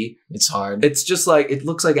 3D... It's hard. It's just like, it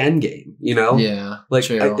looks like Endgame, you know? Yeah, like,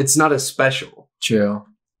 it's not as special. True.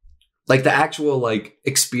 Like, the actual, like,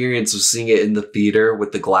 experience of seeing it in the theater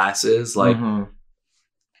with the glasses, like... Mm-hmm.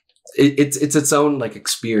 It's its own, like,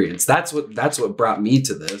 experience. That's what brought me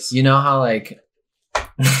to this. You know how, like,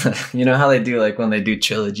 you know how they do, like, when they do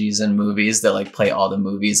trilogies in movies, they like play all the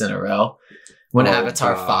movies in a row. When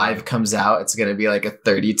Avatar 5 comes out, it's gonna be like a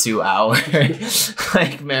 32-hour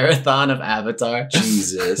like marathon of Avatar.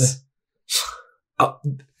 Jesus.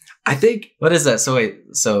 I think. What is that? So wait,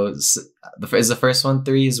 is the first one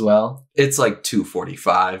 3 as well? It's like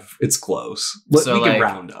 2:45. It's close. We can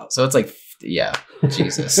round up. So it's like. Yeah,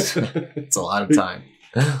 Jesus. It's a lot of time.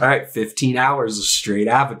 All right, 15 hours of straight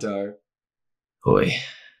Avatar. Boy.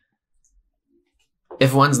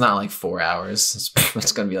 If one's not like 4 hours,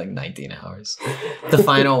 it's going to be like 19 hours. The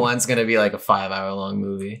final one's going to be like a 5-hour long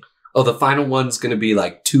movie. Oh, the final one's going to be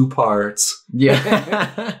like 2 parts.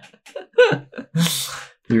 Yeah.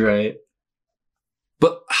 You're right.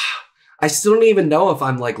 But I still don't even know if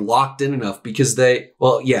I'm like locked in enough because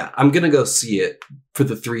I'm going to go see it for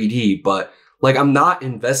the 3D, but like, I'm not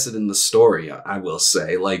invested in the story, I will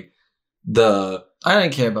say. Like, I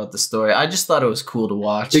didn't care about the story. I just thought it was cool to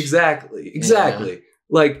watch. Exactly. Yeah.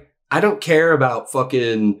 Like, I don't care about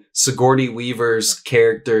fucking Sigourney Weaver's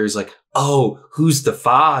characters. Like, oh, who's the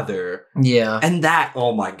father? Yeah. And that,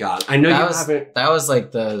 oh my God. I know haven't. That was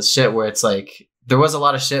like the shit where it's like, there was a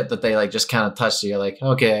lot of shit that they like just kind of touched. You're like,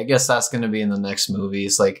 okay, I guess that's going to be in the next movie.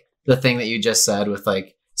 It's like the thing that you just said with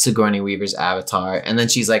like Sigourney Weaver's avatar. And then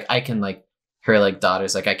she's like, I can like, her like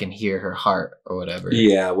daughter's like, I can hear her heart or whatever.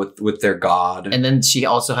 Yeah, with their god. And then she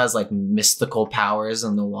also has like mystical powers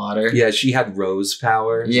in the water. Yeah, she had rose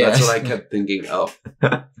powers. Yeah. That's what I kept thinking of.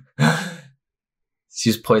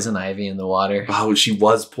 She's poison ivy in the water. Oh, she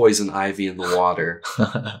was poison ivy in the water.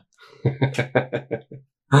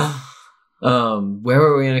 Where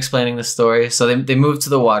were we in explaining the story? So they moved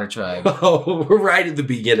to the water tribe. Oh, we're right at the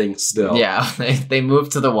beginning still. Yeah, they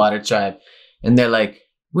moved to the water tribe and they're like,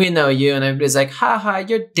 we know you, and everybody's like, haha,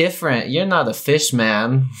 you're different. You're not a fish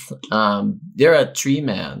man. You're a tree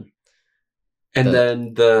man. And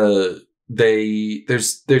then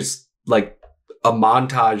there's like a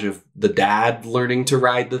montage of the dad learning to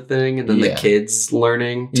ride the thing, and then the kids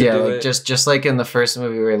learning to do it. just like in the first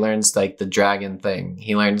movie where he learns like the dragon thing.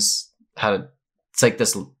 He learns how to, it's like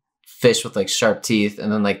this fish with like sharp teeth, and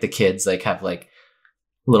then like the kids like have like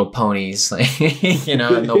little ponies, like, you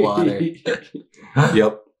know, in the water.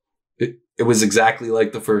 Yep. It was exactly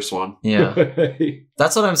like the first one. Yeah.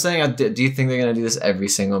 That's what I'm saying. Do you think they're going to do this every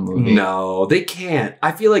single movie? No, they can't.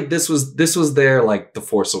 I feel like this was their, like, The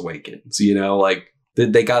Force Awakens, you know? Like,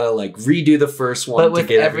 they got to, like, redo the first one to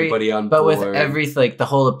get everybody on board. But with every, like, the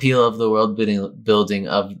whole appeal of the world building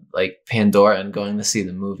of, like, Pandora and going to see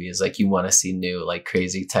the movie is, like, you want to see new, like,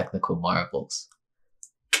 crazy technical marvels.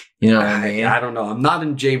 You know what I mean? I don't know. I'm not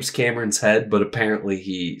in James Cameron's head, but apparently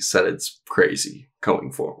he said it's crazy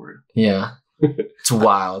going forward. Yeah. It's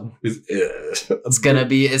wild. It's gonna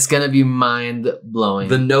be mind blowing.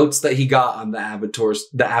 The notes that he got on the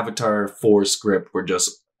Avatar 4 script were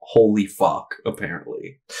just holy fuck,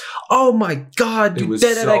 apparently. Oh my God, you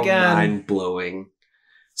did it again. Mind blowing.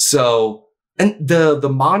 So, and the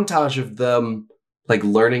montage of them like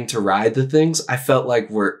learning to ride the things, I felt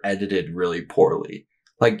like were edited really poorly.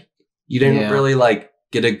 Like, you didn't really like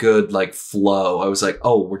get a good like flow. I was like,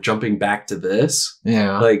 oh, we're jumping back to this.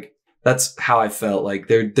 Yeah. Like, that's how I felt. Like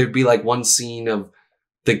there'd be like one scene of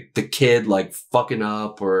the kid like fucking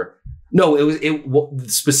up, or no,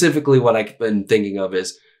 it specifically what I've been thinking of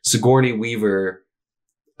is Sigourney Weaver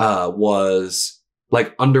was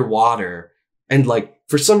like underwater, and like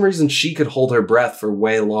for some reason she could hold her breath for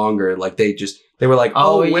way longer. Like they were like,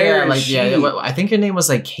 oh where is she? Yeah, I think her name was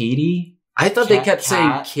like Katie. I thought they kept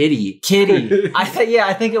saying Kitty. Kitty. I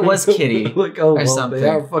think it was Kitty. Like, oh, well, something. They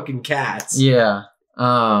are fucking cats. Yeah.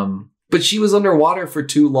 But she was underwater for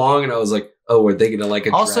too long, and I was like, oh, are they gonna like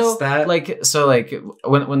address that? Like, so like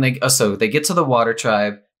when they they get to the water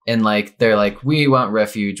tribe, and like they're like, we want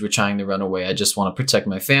refuge, we're trying to run away. I just want to protect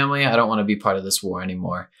my family. I don't want to be part of this war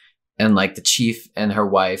anymore. And like the chief and her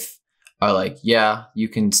wife are like, yeah, you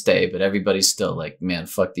can stay, but everybody's still like, man,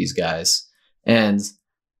 fuck these guys. And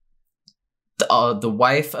the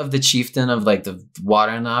wife of the chieftain of like the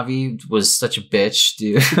water Navi was such a bitch,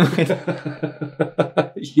 dude.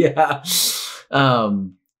 Yeah.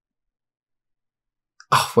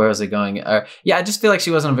 Where was I going? Yeah, I just feel like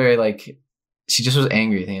she wasn't very like, she just was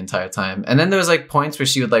angry the entire time. And then there was like points where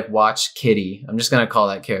she would like watch Kitty. I'm just gonna call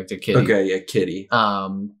that character Kitty. Okay, yeah, Kitty.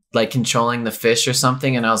 Like controlling the fish or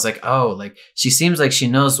something, and I was like, oh, like she seems like she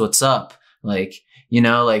knows what's up. Like, you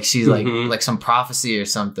know, like she's like some prophecy or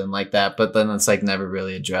something like that, but then it's like never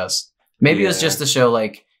really addressed. Maybe it was just to show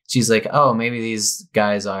like, she's like, oh, maybe these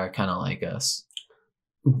guys are kind of like us.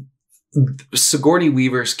 Sigourney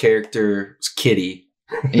Weaver's character, Kitty,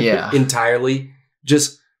 entirely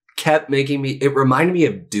just kept making me, it reminded me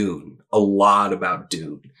of Dune, a lot about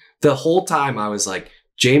Dune. The whole time I was like,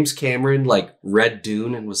 James Cameron like read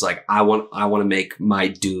Dune and was like, I want to make my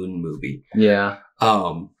Dune movie. Yeah.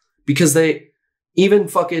 Because even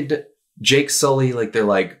fucking Jake Sully, like they're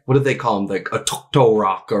like, what do they call him? Like a Tukto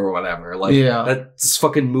Rock or whatever. Like that's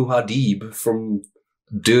fucking Muad'Dib from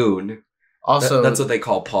Dune. Also, that's what they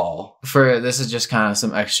call Paul. This is just kind of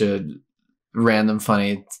some extra random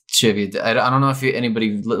funny trivia. I don't know if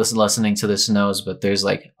anybody listening to this knows, but there's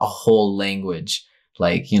like a whole language,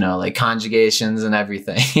 like, you know, like conjugations and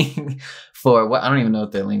everything for what, I don't even know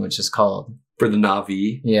what their language is called. For the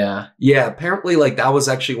Na'vi. Yeah. Yeah, apparently like that was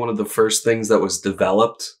actually one of the first things that was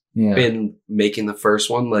developed in making the first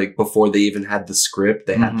one. Like before they even had the script,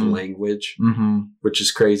 they had the language, which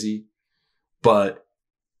is crazy. But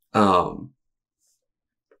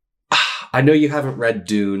I know you haven't read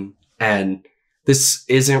Dune, and this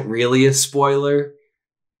isn't really a spoiler.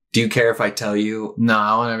 Do you care if I tell you? No,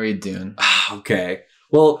 I want to read Dune. Okay.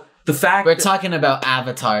 Well, the fact we're talking about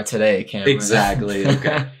Avatar today, Cameron. Exactly.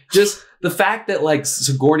 Okay. Just the fact that like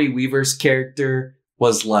Sigourney Weaver's character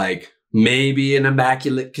was like maybe an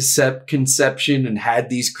immaculate conception and had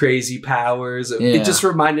these crazy powers. It just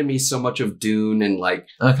reminded me so much of Dune, and like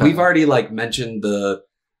we've already like mentioned the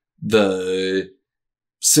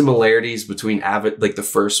similarities between like the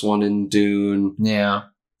first one and Dune. Yeah.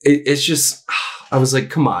 It's just, I was like,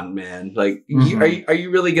 come on, man. Like, are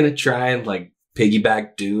you really going to try and like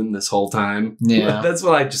piggyback Dune this whole time? Yeah. That's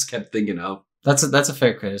what I just kept thinking of. That's a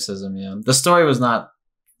fair criticism, yeah. The story was not,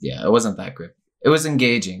 it wasn't that great. It was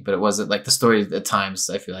engaging, but it wasn't like the story at times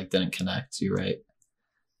I feel like didn't connect. You're right.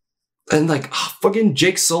 And like, fucking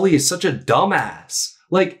Jake Sully is such a dumbass.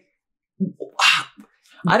 Like,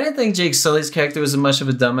 I didn't think Jake Sully's character was as much of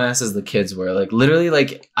a dumbass as the kids were. Like, literally,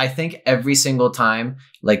 like, I think every single time,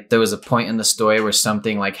 like, there was a point in the story where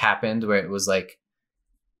something, like, happened where it was, like,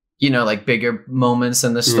 you know, like, bigger moments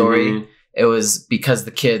in the story. It was because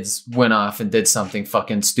the kids went off and did something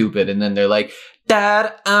fucking stupid. And then they're like,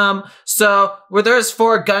 Dad, so were there's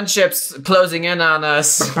 4 gunships closing in on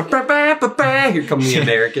us? Here come the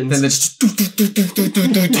Americans. Then it's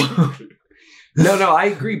No, I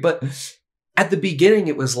agree. But at the beginning,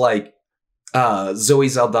 it was like Zoe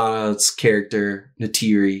Saldana's character,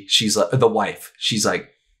 Neytiri, she's like the wife. She's like,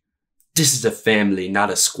 this is a family, not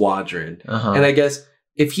a squadron. And I guess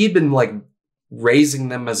if he'd been like raising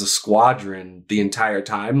them as a squadron the entire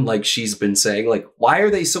time, like she's been saying, like, why are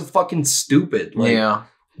they so fucking stupid? Like,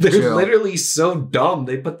 they're literally so dumb.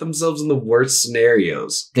 They put themselves in the worst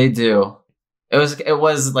scenarios. They do. It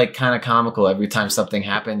was like kind of comical every time something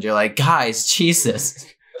happened. You're like, guys, Jesus.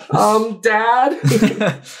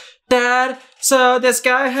 Dad? Dad, so this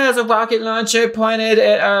guy has a rocket launcher pointed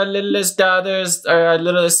at our littlest daughter's or our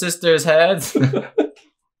littlest sister's head.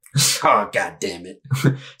 Oh, God damn it.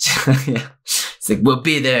 Yeah. It's like, we'll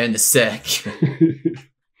be there in a sec.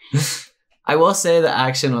 I will say the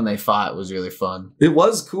action when they fought was really fun. It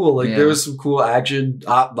was cool. Like, there was some cool action.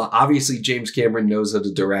 Obviously, James Cameron knows how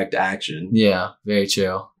to direct action. Yeah, very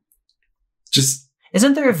true.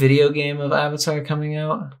 Isn't there a video game of Avatar coming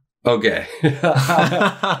out? Okay.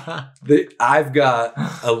 I've got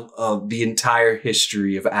the entire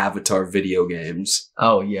history of Avatar video games.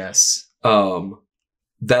 Oh, yes.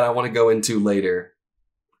 That I want to go into later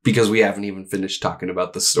because we haven't even finished talking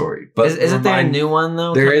about the story. But isn't there a new one,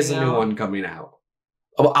 though? There is a new one coming out.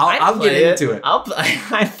 I'll get into it.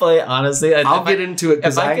 I'd play it, honestly. I'll get into it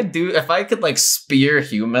if I could like spear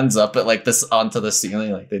humans up at like this onto the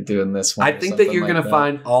ceiling like they do in this one. I think that you're gonna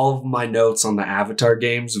find all of my notes on the Avatar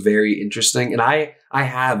games very interesting, and I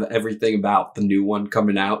have everything about the new one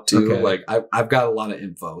coming out too. Okay. Like I've got a lot of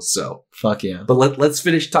info. So fuck yeah. But let's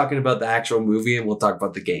finish talking about the actual movie, and we'll talk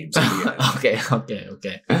about the games. Okay.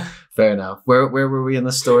 Fair enough. Where were we in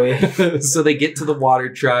the story? So they get to the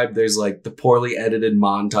water tribe. There's like the poorly edited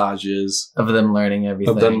montages of them learning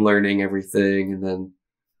everything. And then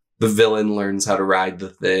the villain learns how to ride the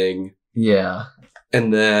thing. Yeah.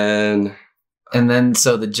 And then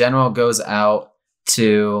so the general goes out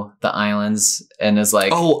to the islands and is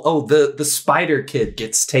like, the spider kid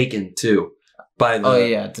gets taken too.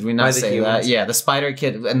 Did we not say that? Yeah, the spider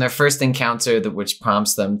kid and their first encounter, which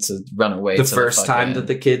prompts them to run away. The first time that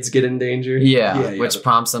the kids get in danger? Yeah, which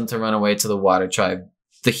prompts them to run away to the water tribe.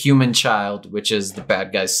 The human child, which is the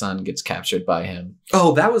bad guy's son, gets captured by him.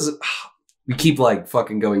 Oh, that was... We keep like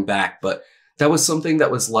fucking going back, but that was something that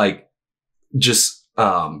was like just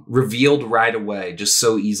revealed right away, just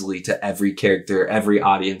so easily to every character, every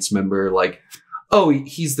audience member. Like, oh,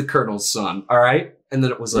 he's the colonel's son, all right? And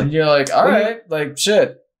then it was like... And you're like, all right, like,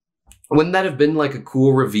 shit. Wouldn't that have been, like, a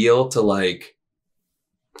cool reveal to, like,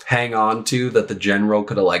 hang on to that the general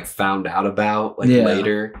could have, like, found out about, like,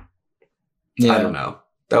 later? Yeah. I don't know.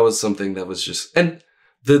 That was something that was just... And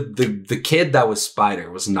the kid that was Spider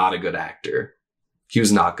was not a good actor. He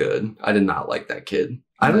was not good. I did not like that kid.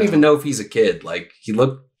 I don't even know if he's a kid. Like, he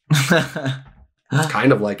looked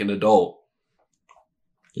kind of like an adult.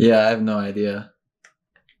 Yeah, I have no idea.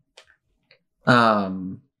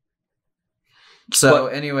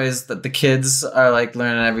 Anyways, the kids are like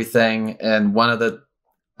learning everything, and one of the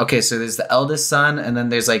so there's the eldest son, and then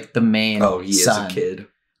there's like the main son. Is a kid.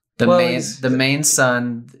 The main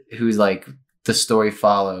son who's like the story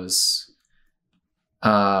follows.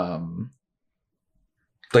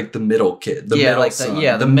 Like the middle kid.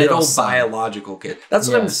 The middle biological kid. That's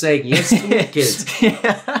what I'm saying. He has 2 kids.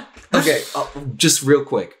 Okay, just real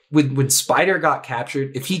quick. When Spider got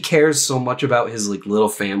captured, if he cares so much about his like little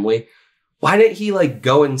family, why didn't he like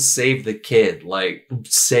go and save the kid? Like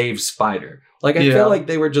save Spider. Like I feel like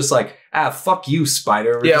they were just like, fuck you,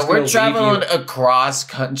 Spider. We're traveling across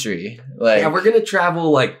country. Like we're gonna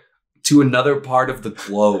travel like to another part of the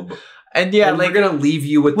globe. And like we're gonna leave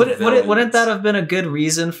you with wouldn't that have been a good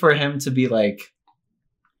reason for him to be like,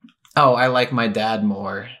 oh, I like my dad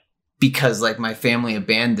more because like my family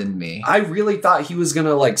abandoned me. I really thought he was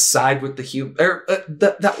gonna like side with the human, or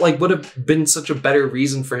that like would have been such a better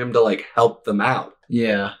reason for him to like help them out.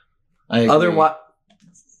 Yeah, I agree. Otherwise,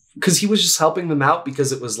 because he was just helping them out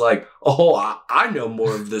because it was like, oh, I know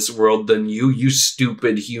more of this world than you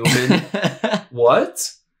stupid human.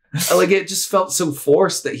 What? Like it just felt so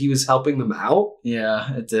forced that he was helping them out.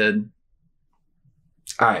 Yeah, it did.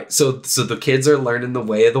 All right, so the kids are learning the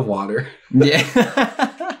way of the water.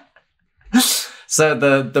 Yeah. So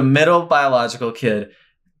the middle biological kid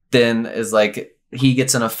then is like, he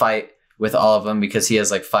gets in a fight with all of them because he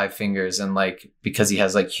has like 5 fingers and like because he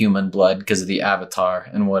has like human blood because of the avatar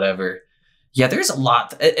and whatever. Yeah, there's a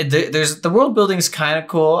lot. There's the world building is kind of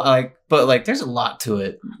cool, like, but like there's a lot to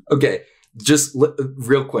it. Okay, just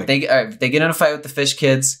real quick. They get in a fight with the fish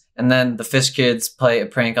kids, and then the fish kids play a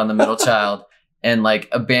prank on the middle child and like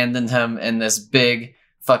abandon him in this big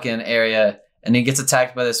fucking area, and he gets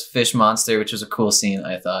attacked by this fish monster, which was a cool scene,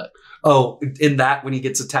 I thought. Oh, in that when he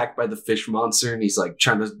gets attacked by the fish monster and he's like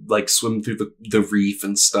trying to like swim through the reef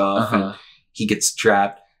and stuff, and he gets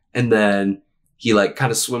trapped, and then he like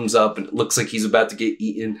kind of swims up and it looks like he's about to get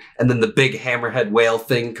eaten, and then the big hammerhead whale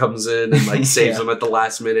thing comes in and like saves him at the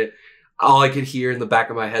last minute. All I could hear in the back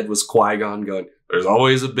of my head was Qui-Gon going, "There's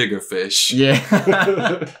always a bigger fish." Yeah.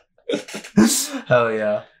 Hell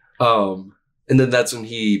yeah. And then that's when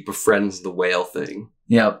he befriends the whale thing.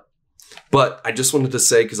 Yep. But I just wanted to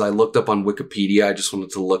say, because I looked up on Wikipedia, I just wanted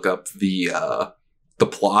to look up the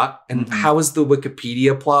plot. And how is the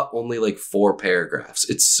Wikipedia plot only like 4 paragraphs?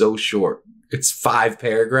 It's so short. It's 5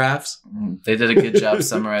 paragraphs. They did a good job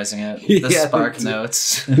summarizing it. The Spark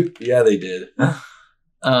Notes. Yeah, they did.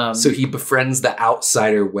 So he befriends the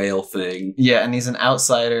outsider whale thing. Yeah, and he's an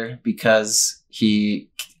outsider because he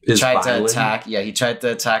tried to attack. Yeah, he tried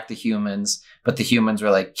to attack the humans, but the humans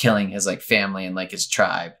were like killing his like family and like his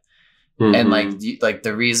tribe. And like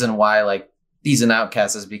the reason why like he's an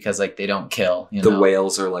outcast is because like they don't kill. You know? The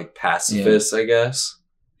whales are like pacifists, I guess,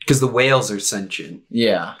 because the whales are sentient.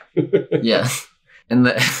 Yeah, yeah, and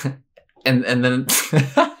then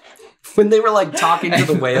when they were like talking to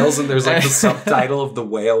the whales, and there's like the subtitle of the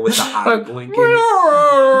whale with the eye blinking,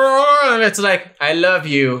 and it's like, "I love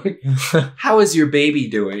you." How is your baby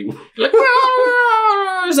doing?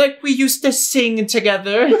 It's like, we used to sing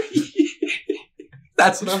together.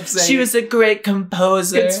 That's what I'm saying. She was a great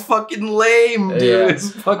composer. It's fucking lame, dude. Yeah. It's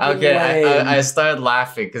fucking lame. I started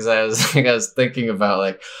laughing because I was thinking about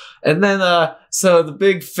like, and then so the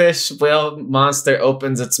big fish whale monster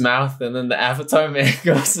opens its mouth, and then the Avatar man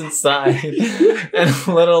goes inside, and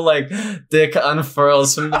a little like dick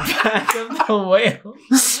unfurls from the back of the whale,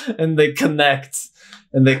 and they connect,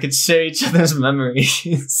 and they could share each other's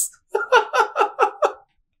memories.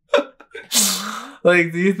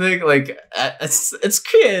 Like, do you think like it's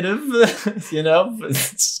creative, you know?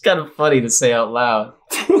 It's kind of funny to say out loud.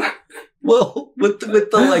 Well, with the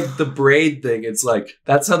like the braid thing, it's like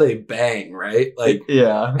that's how they bang, right? Like,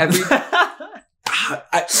 yeah.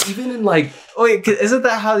 Even in like, wait, isn't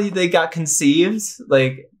that how they got conceived?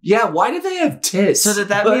 Like, yeah. Why do they have tits? So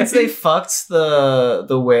that means they fucked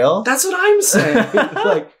the whale? That's what I'm saying.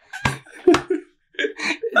 Like.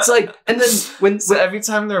 It's like, and then so every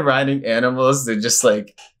time they're riding animals, they're just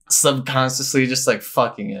like subconsciously just like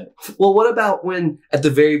fucking it. Well, what about when at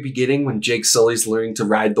the very beginning when Jake Sully's learning to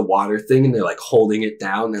ride the water thing and they're like holding it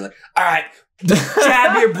down, they're like, all right,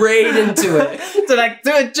 jab your braid into it. They're like,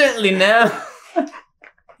 do it gently now.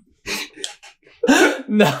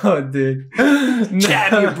 No, dude.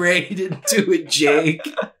 Jab your braid into it, Jake.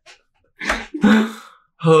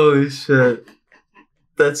 Holy shit.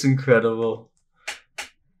 That's incredible.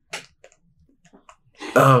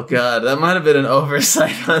 Oh god, that might have been an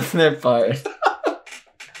oversight on their part.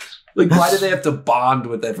 Like, why do they have to bond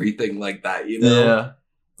with everything like that, you know? Yeah.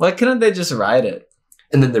 Why couldn't they just ride it?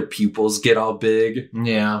 And then their pupils get all big.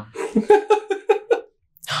 Yeah.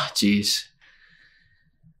 Oh, jeez.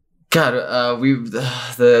 God,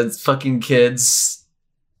 the fucking kids.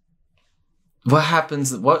 What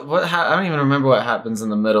happens? I don't even remember what happens in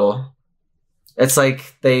the middle. It's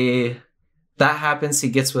like that happens. He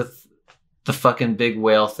gets with the fucking big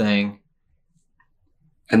whale thing.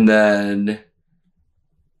 And then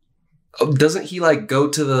doesn't he like go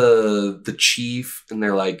to the chief and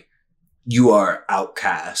they're like, you are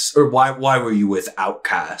outcast, or why were you with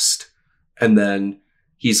outcast? And then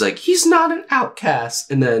he's like, he's not an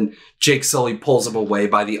outcast. And then Jake Sully pulls him away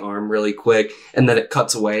by the arm really quick. And then it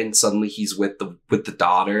cuts away and suddenly he's with the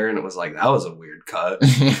daughter. And it was like, that was a weird cut.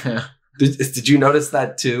 Yeah. Did you notice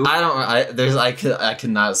that too? I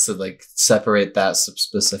cannot like separate that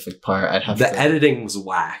specific part. I'd have the editing was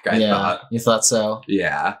whack. I thought. You thought so?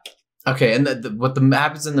 Yeah. Okay, and what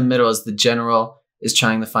happens in the middle is the general is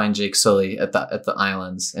trying to find Jake Sully at the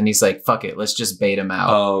islands, and he's like, "Fuck it, let's just bait him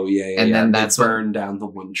out." Oh yeah, and then that's they burn down the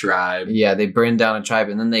one tribe. Yeah, they burn down a tribe,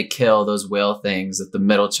 and then they kill those whale things that the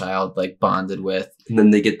middle child like bonded with. And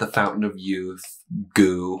then they get the Fountain of Youth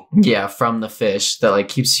goo. Yeah, from the fish that like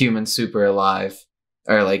keeps humans super alive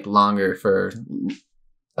or like longer for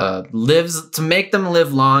lives to make them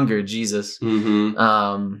live longer. Jesus. Mm-hmm.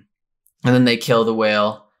 And then they kill the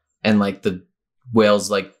whale and like the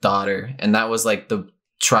whale's like daughter, and that was like the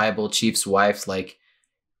tribal chief's wife's like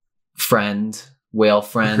whale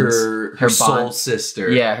friend, her soul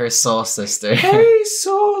sister. Yeah, her soul sister. Hey,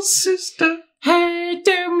 soul sister. Hey,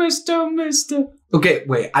 dear Mister. Okay,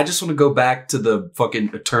 wait. I just want to go back to the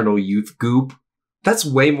fucking eternal youth goop. That's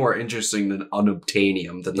way more interesting than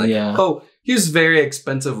unobtainium. Than like, oh, here's very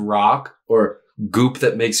expensive rock or goop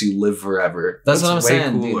that makes you live forever. That's what I'm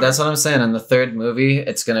saying, dude. That's what I'm saying. In the third movie,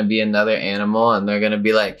 it's gonna be another animal, and they're gonna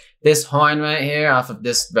be like, this horn right here off of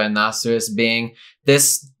this rhinoceros being,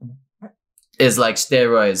 this is like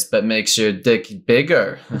steroids, but makes your dick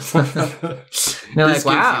bigger. They're like,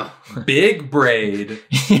 wow, big braid.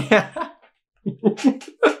 Yeah.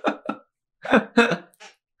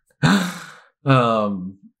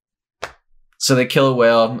 So they kill a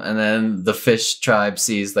whale, and then the fish tribe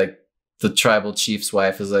sees like the tribal chief's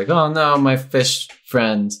wife is like, oh no, my fish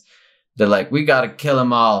friends. They're like, we gotta kill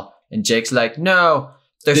them all. And Jake's like, no,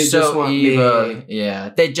 they're so evil. Me. Yeah,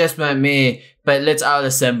 they just want me, but let's all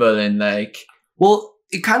assemble and like. Well,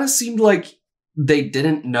 it kind of seemed like they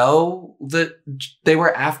didn't know that they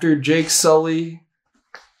were after Jake Sully.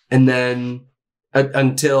 And then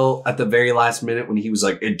until at the very last minute when he was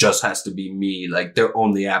like, it just has to be me. Like, they're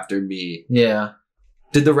only after me. Yeah.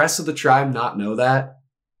 Did the rest of the tribe not know that?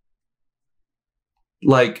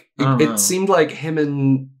 Like, it seemed like him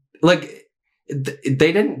and... Like,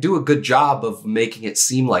 they didn't do a good job of making it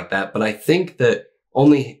seem like that. But I think that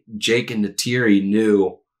only Jake and Neytiri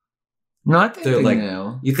knew. No, I think they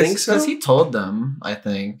knew. You think so? Because he told them, I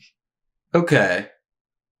think. Okay.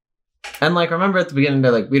 And like, remember at the beginning,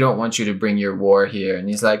 they're like, we don't want you to bring your war here. And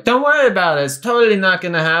he's like, don't worry about it. It's totally not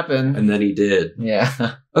going to happen. And then he did.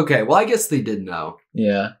 Yeah. Okay, well, I guess they did know.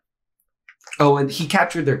 Yeah. Oh, and he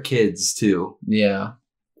captured their kids, too. Yeah.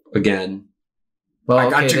 Again. Well,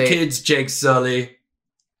 I got your kids, Jake Sully.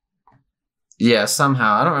 Yeah,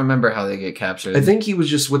 somehow. I don't remember how they get captured. I think he was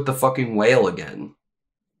just with the fucking whale again.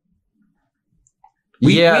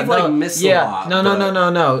 We've missed a lot.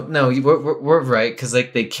 No. We're right, because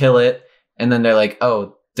like they kill it, and then they're like,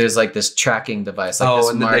 oh, there's like this tracking device. Like, this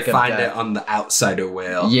and then they find it on the outsider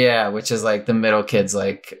whale. Yeah, which is like the middle kid's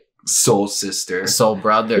like soul sister, soul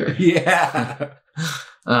brother. Yeah.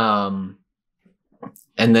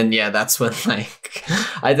 And then that's when like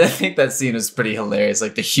I think that scene was pretty hilarious.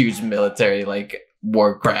 Like the huge military like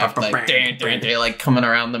warcraft like they're like coming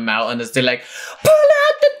around the mountain as they're like, pull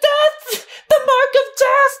out the death. The mark of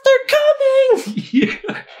death, they're coming!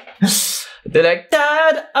 Yeah. They're like,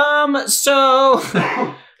 Dad, so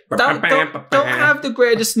don't have the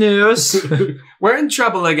greatest news. We're in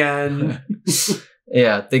trouble again.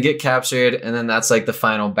 Yeah, they get captured, and then that's like the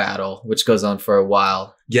final battle, which goes on for a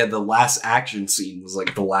while. Yeah, the last action scene was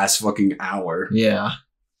like the last fucking hour. Yeah.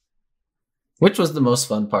 Which was the most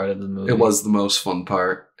fun part of the movie. It was the most fun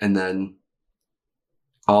part. And then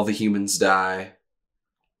all the humans die.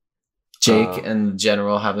 Jake and the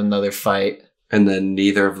general have another fight. And then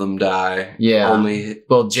neither of them die. Yeah. Only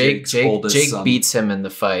Jake beats him in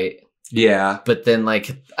the fight. Yeah. But then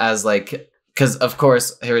because of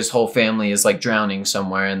course his whole family is like drowning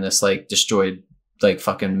somewhere in this like destroyed like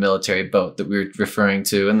fucking military boat that we were referring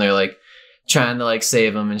to, and they're like trying to like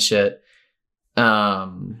save him and shit.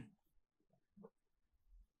 Yeah.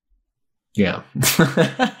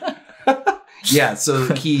 Yeah,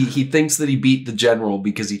 so he thinks that he beat the general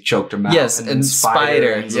because he choked him out. Yes, and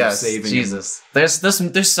Spider ends up saving Jesus.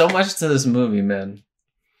 Him. There's so much to this movie, man.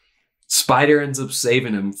 Spider ends up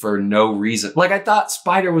saving him for no reason. Like, I thought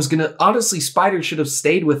Spider was gonna... Honestly, Spider should have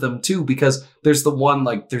stayed with him, too, because there's the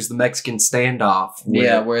Mexican standoff.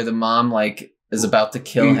 Where the mom, like, is about to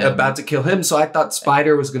kill him. So I thought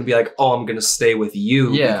Spider was gonna be like, oh, I'm gonna stay with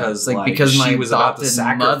you. Yeah, because my she was about to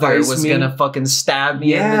sacrifice mother was gonna fucking stab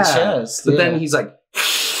me in the chest. But then he's like...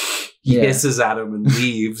 He hisses at him and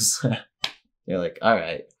leaves. You're like, all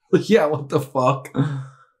right. Yeah, what the fuck?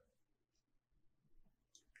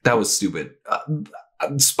 That was stupid.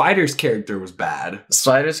 Spider's character was bad.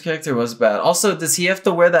 Spider's character was bad. Also, does he have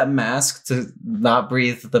to wear that mask to not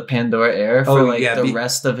breathe the Pandora air for the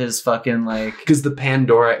rest of his fucking like? Because the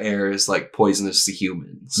Pandora air is like poisonous to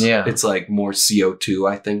humans. Yeah, it's like more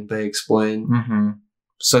CO2. I think they explain. Mm-hmm.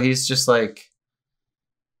 So he's just like.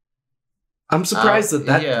 I'm surprised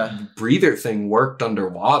that breather thing worked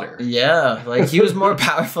underwater. Yeah, like he was more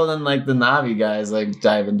powerful than like the Na'vi guys like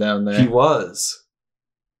diving down there. He was.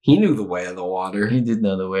 He knew the way of the water. He did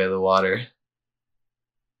know the way of the water.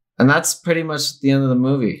 And that's pretty much the end of the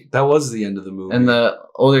movie. That was the end of the movie. And the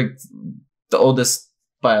oldest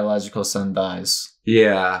biological son dies.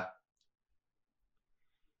 Yeah.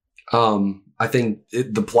 I think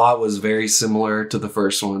the plot was very similar to the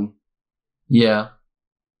first one. Yeah.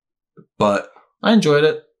 But I enjoyed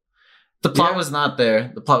it. The plot was not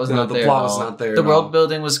there. The plot was not there. The plot was not there. The world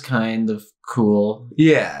building was kind of cool.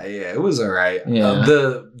 Yeah, it was all right. Yeah.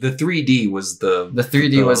 The 3D was the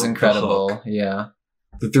 3D was incredible. Yeah.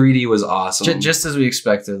 The 3D was awesome. Just as we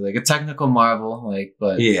expected. Like a technical marvel,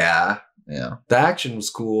 but yeah. Yeah. The action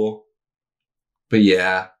was cool. But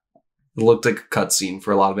yeah. It looked like a cutscene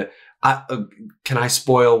for a lot of it. Can I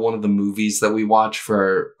spoil one of the movies that we watched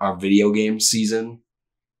for our video game season?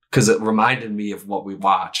 Because it reminded me of what we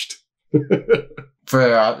watched. For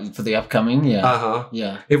the upcoming, yeah.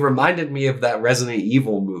 Yeah. It reminded me of that Resident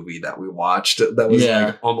Evil movie that we watched. That was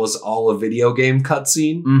like almost all a video game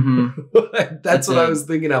cutscene. Mm-hmm. That's what I was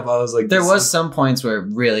thinking of. I was like, there was some points where it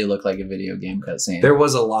really looked like a video game cutscene. There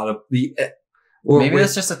was a lot of maybe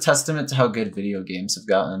that's just a testament to how good video games have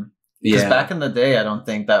gotten. Because back in the day, I don't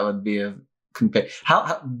think that would be a compare.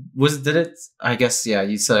 How did it? I guess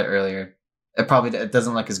you said it earlier. It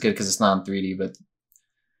doesn't look as good because it's not in 3D, but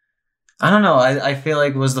I don't know. I feel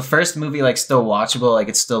like was the first movie like still watchable? Like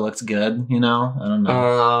it still looked good, I don't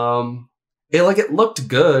know. It looked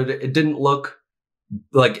good. It didn't look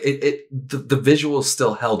like the visuals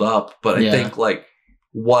still held up, but I think like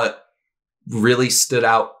what really stood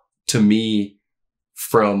out to me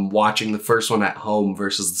from watching the first one at home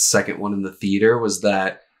versus the second one in the theater was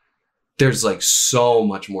that there's like so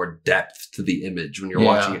much more depth to the image when you're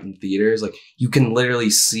watching it in theaters. Like you can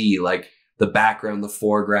literally see like the background, the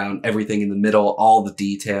foreground, everything in the middle, all the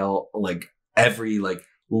detail, like every like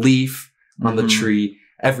leaf on the tree,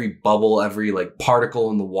 every bubble, every like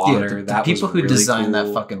particle in the water. Yeah, the people who designed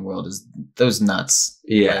that fucking world those nuts.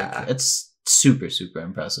 Yeah. Like, it's super, super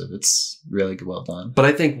impressive. It's really well done. But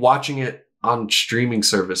I think watching it on streaming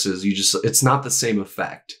services, it's not the same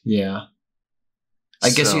effect. Yeah. I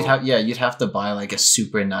guess you'd have to buy like a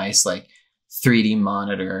super nice like 3D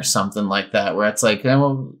monitor or something like that where it's like,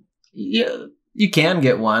 well, yeah, you can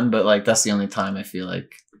get one, but like that's the only time I feel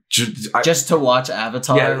like just to watch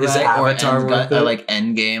Avatar, is Avatar or like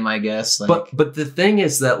Endgame, I guess. Like, but the thing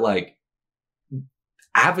is that like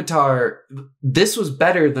Avatar, this was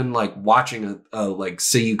better than like watching a like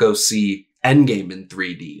say you go see Endgame in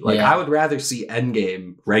 3D. Like I would rather see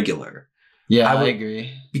Endgame regular. Yeah, I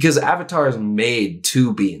agree. Because Avatar is made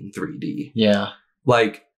to be in 3D. Yeah.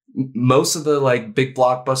 Like most of the like big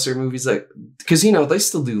blockbuster movies, like because they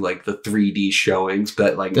still do like the 3D showings,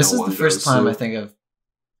 but like this is the first time I think of.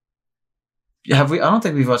 Have we? I don't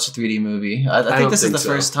think we've watched a 3D movie. I think this is the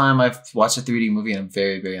first time I've watched a 3D movie in a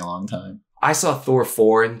very, very long time. I saw Thor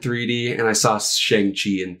 4 in 3D and I saw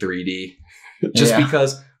Shang-Chi in 3D. Just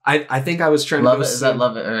because I think I was trying to go see... Is that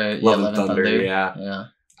Love It? Love and Thunder, yeah.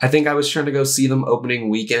 I think I was trying to go see them opening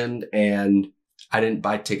weekend and I didn't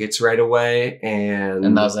buy tickets right away. And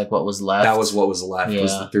that was like what was left? That was what was left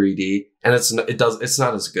was the 3D. And it's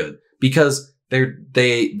not as good because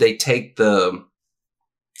they take the,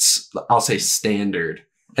 I'll say standard,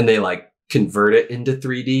 and they like convert it into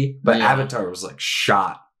 3D. But Avatar was like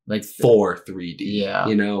shot like for 3D. Yeah.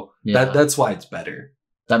 That's why it's better.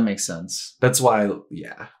 That makes sense. That's why,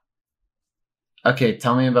 Okay,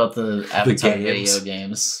 tell me about the Avatar video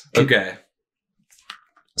games. Okay.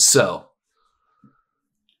 So,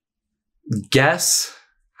 guess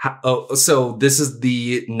so this is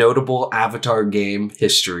the notable Avatar game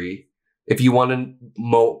history. If you want a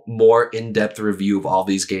more in-depth review of all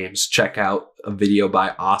these games, check out a video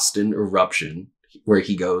by Austin Eruption where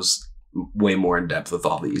he goes way more in depth with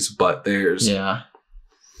all these. But there's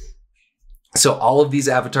so all of these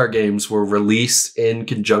Avatar games were released in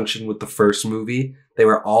conjunction with the first movie. They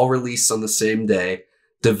were all released on the same day,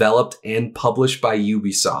 developed and published by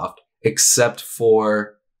Ubisoft, except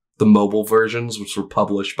for the mobile versions, which were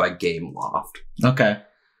published by Gameloft. Okay.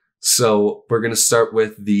 So we're going to start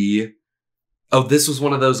with this was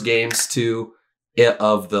one of those games too,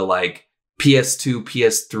 of the like PS2,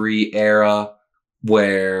 PS3 era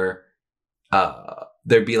where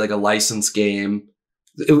there'd be like a licensed game.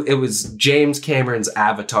 It was James Cameron's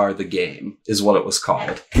Avatar the game is what it was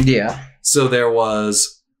called. Yeah. So there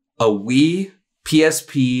was a Wii,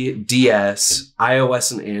 PSP, DS,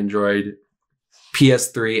 iOS and Android,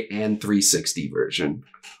 PS3, and 360 version.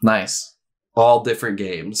 Nice. All different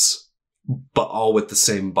games, but all with the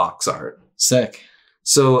same box art. Sick.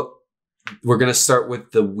 So we're going to start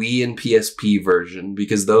with the Wii and PSP version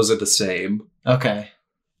because those are the same. Okay.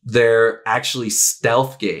 They're actually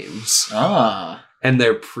stealth games. Ah. And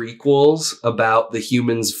they're prequels about the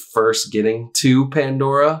humans first getting to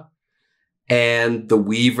Pandora. And the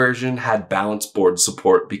Wii version had balance board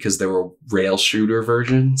support because there were rail shooter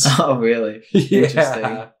versions. Oh, really? Yeah.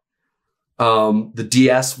 Interesting. The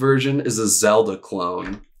DS version is a Zelda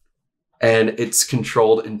clone. And it's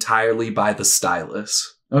controlled entirely by the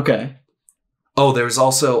stylus. Okay. Oh, there's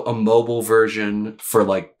also a mobile version for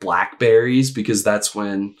like Blackberries because that's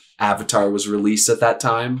when Avatar was released at that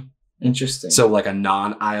time. Interesting. So like a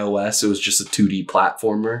non-iOS, it was just a 2D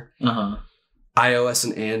platformer. Uh-huh. iOS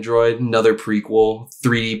and Android, another prequel,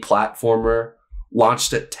 3D platformer,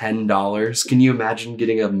 launched at $10. Can you imagine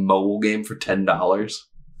getting a mobile game for $10?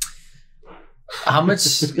 How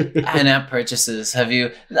much in-app purchases have you...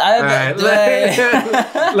 All right,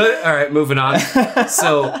 moving on.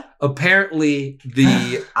 So apparently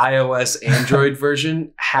the iOS Android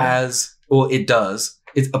version has... Well, it does.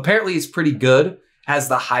 Apparently it's pretty good. Has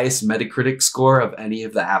the highest Metacritic score of any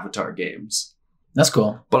of the Avatar games. That's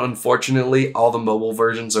cool. But unfortunately, all the mobile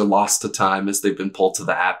versions are lost to time as they've been pulled from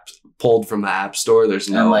the App Store. There's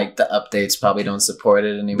no... And like the updates probably don't support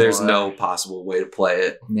it anymore. There's no possible way to play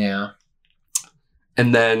it. Yeah.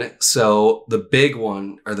 And then, so the big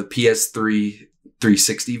one are the PS3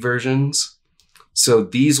 360 versions. So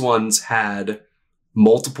these ones had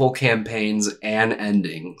multiple campaigns and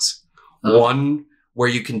endings. Oh. One where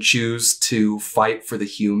you can choose to fight for the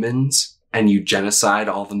humans and you genocide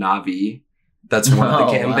all the Na'vi. That's one of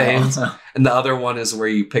the campaigns. Wow. And the other one is where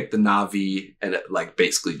you pick the Na'vi and it like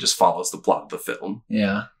basically just follows the plot of the film.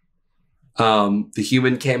 Yeah. The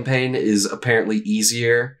human campaign is apparently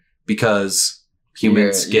easier because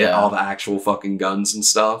humans get all the actual fucking guns and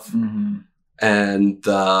stuff. Mm-hmm. And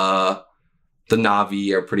the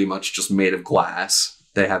Na'vi are pretty much just made of glass.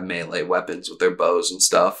 They have melee weapons with their bows and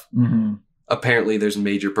stuff. Mm-hmm. Apparently there's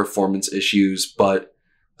major performance issues, but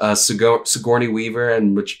Sigourney Weaver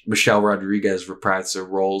and Michelle Rodriguez reprised their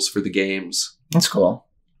roles for the games. That's cool.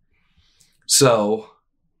 So...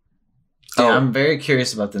 Yeah, I'm very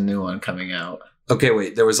curious about the new one coming out. Okay,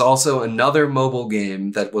 wait. There was also another mobile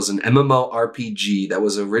game that was an MMORPG that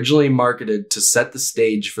was originally marketed to set the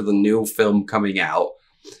stage for the new film coming out.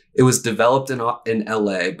 It was developed in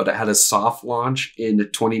LA, but it had a soft launch in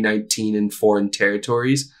 2019 in foreign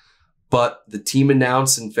territories. But the team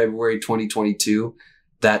announced in February 2022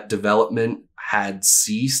 that development had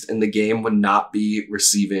ceased and the game would not be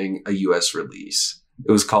receiving a US release.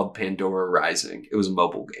 It was called Pandora Rising. It was a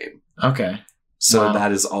mobile game. Okay. So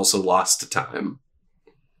that is also lost to time.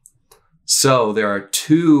 So there are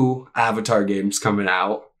 2 Avatar games coming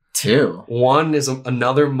out. 2? One is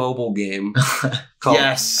another mobile game called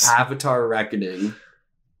Avatar Reckoning.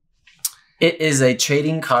 It is a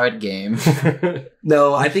trading card game.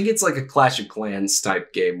 No, I think it's like a Clash of Clans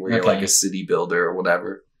type game where you're like a city builder or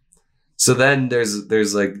whatever. So then there's a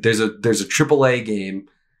AAA game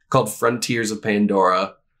called Frontiers of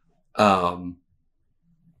Pandora.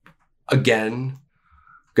 Again,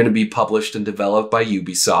 going to be published and developed by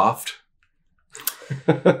Ubisoft.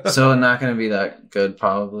 So not going to be that good,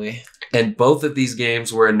 probably. And both of these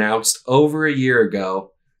games were announced over a year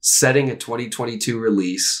ago, setting a 2022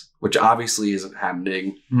 release, which obviously isn't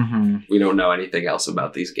happening. Mm-hmm. We don't know anything else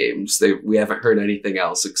about these games. We haven't heard anything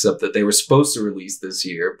else except that they were supposed to release this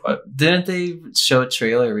year. But didn't they show a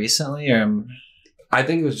trailer recently? Or I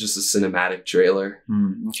think it was just a cinematic trailer.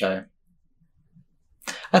 Okay.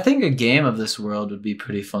 I think a game of this world would be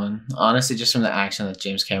pretty fun. Honestly, just from the action that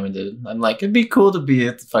James Cameron did. I'm like, it'd be cool to be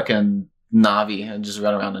a fucking Na'vi and just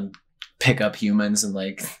run around and pick up humans and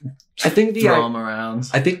like throw them around.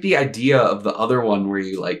 I think the idea of the other one where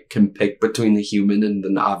you like can pick between the human and the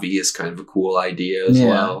Na'vi is kind of a cool idea as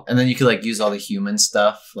well. And then you could like use all the human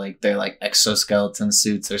stuff, like they're like exoskeleton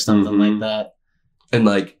suits or something like that. And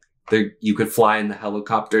like you could fly in the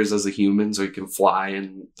helicopters as the humans, or you can fly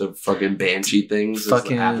in the fucking banshee things as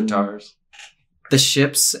the avatars. The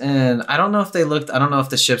ships, and I don't know if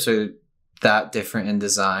the ships are that different in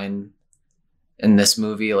design in this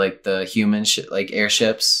movie, like the human like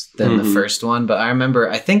airships than the first one. But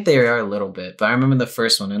I think they are a little bit. But I remember the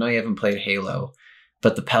first one. I know you haven't played Halo,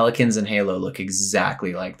 But the pelicans in Halo look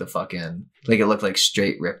exactly like the fucking, like it looked like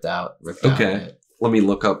straight ripped out. Okay. Let me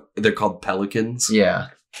look up. They're called pelicans? Yeah.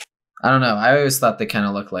 I don't know. I always thought they kind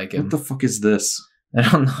of looked like him. What the fuck is this? I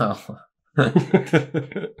don't know.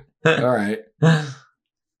 All right. I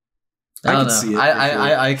don't know. See it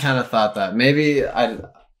I kind of thought that. Maybe I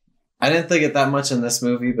didn't think it that much in this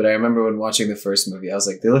movie, but I remember when watching the first movie, I was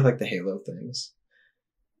like, they look like the Halo things.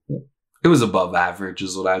 It was above average,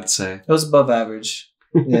 is what I'd say. It was above average.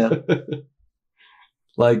 Yeah.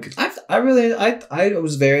 Like I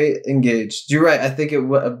was very engaged. You're right. I think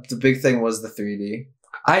the big thing was the 3D.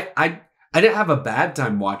 I didn't have a bad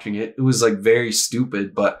time watching it. It was like very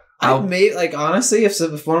stupid, but honestly,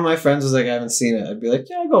 if one of my friends was like, I haven't seen it, I'd be like,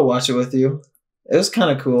 yeah, I'll go watch it with you. It was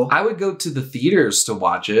kind of cool. I would go to the theaters to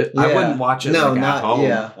watch it. Yeah. I wouldn't watch it at home.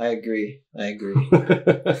 Yeah, I agree. Like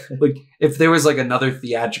if there was like another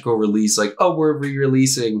theatrical release, like, oh, we're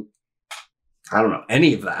re-releasing, I don't know,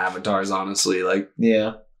 any of the Avatars, honestly. Like,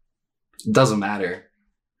 yeah, it doesn't matter.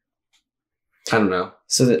 I don't know.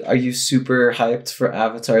 So are you super hyped for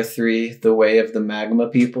Avatar 3, The Way of the Magma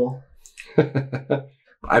People?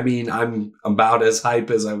 I mean, I'm about as hype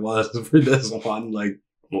as I was for this one. Like,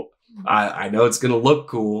 I know it's going to look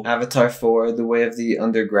cool. Avatar 4, The Way of the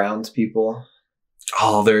Underground People.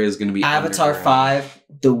 Oh, there is going to be Avatar 5,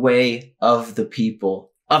 The Way of the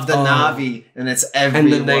People. Of the Na'vi. And it's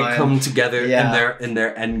everyone. And then they come together in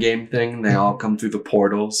their endgame thing. They all come through the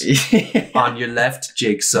portals. Yeah. On your left,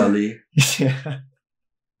 Jake Sully. Yeah.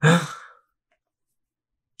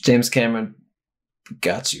 James Cameron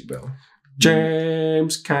got you, bro.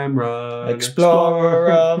 James Cameron, explorer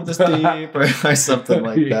of the deep, or something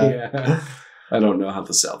like that. Yeah. I don't know how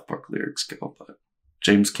the South Park lyrics go, but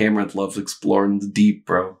James Cameron loves exploring the deep,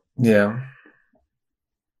 bro. Yeah.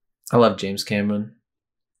 I love James Cameron.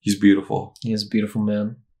 He's beautiful. He is a beautiful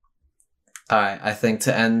man. All right, I think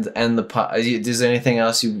to end the pod, is there anything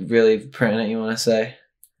else you really pertinent you want to say?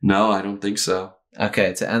 No, I don't think so.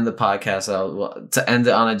 Okay, to end the podcast, to end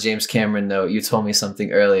it on a James Cameron note, you told me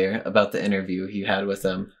something earlier about the interview you had with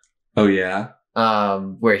him. Oh yeah,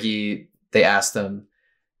 where they asked him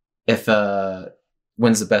if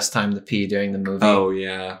when's the best time to pee during the movie. Oh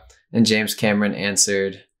yeah, and James Cameron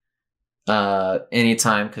answered,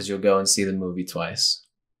 anytime, because you'll go and see the movie twice.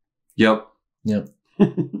 Yep.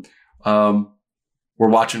 We're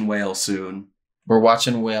watching Whale soon. We're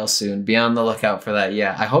watching Whale soon. Be on the lookout for that.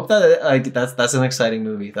 Yeah, I hope that that's an exciting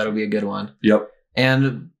movie. That'll be a good one. Yep.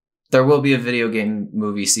 And there will be a video game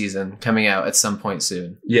movie season coming out at some point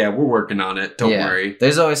soon. Yeah, we're working on it. Don't worry.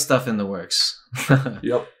 There's always stuff in the works.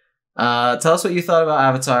 Yep. Tell us what you thought about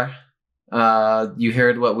Avatar. You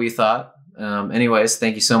heard what we thought. Anyways,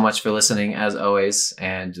 thank you so much for listening as always,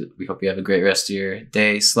 and we hope you have a great rest of your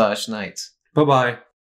day/night. Bye-bye.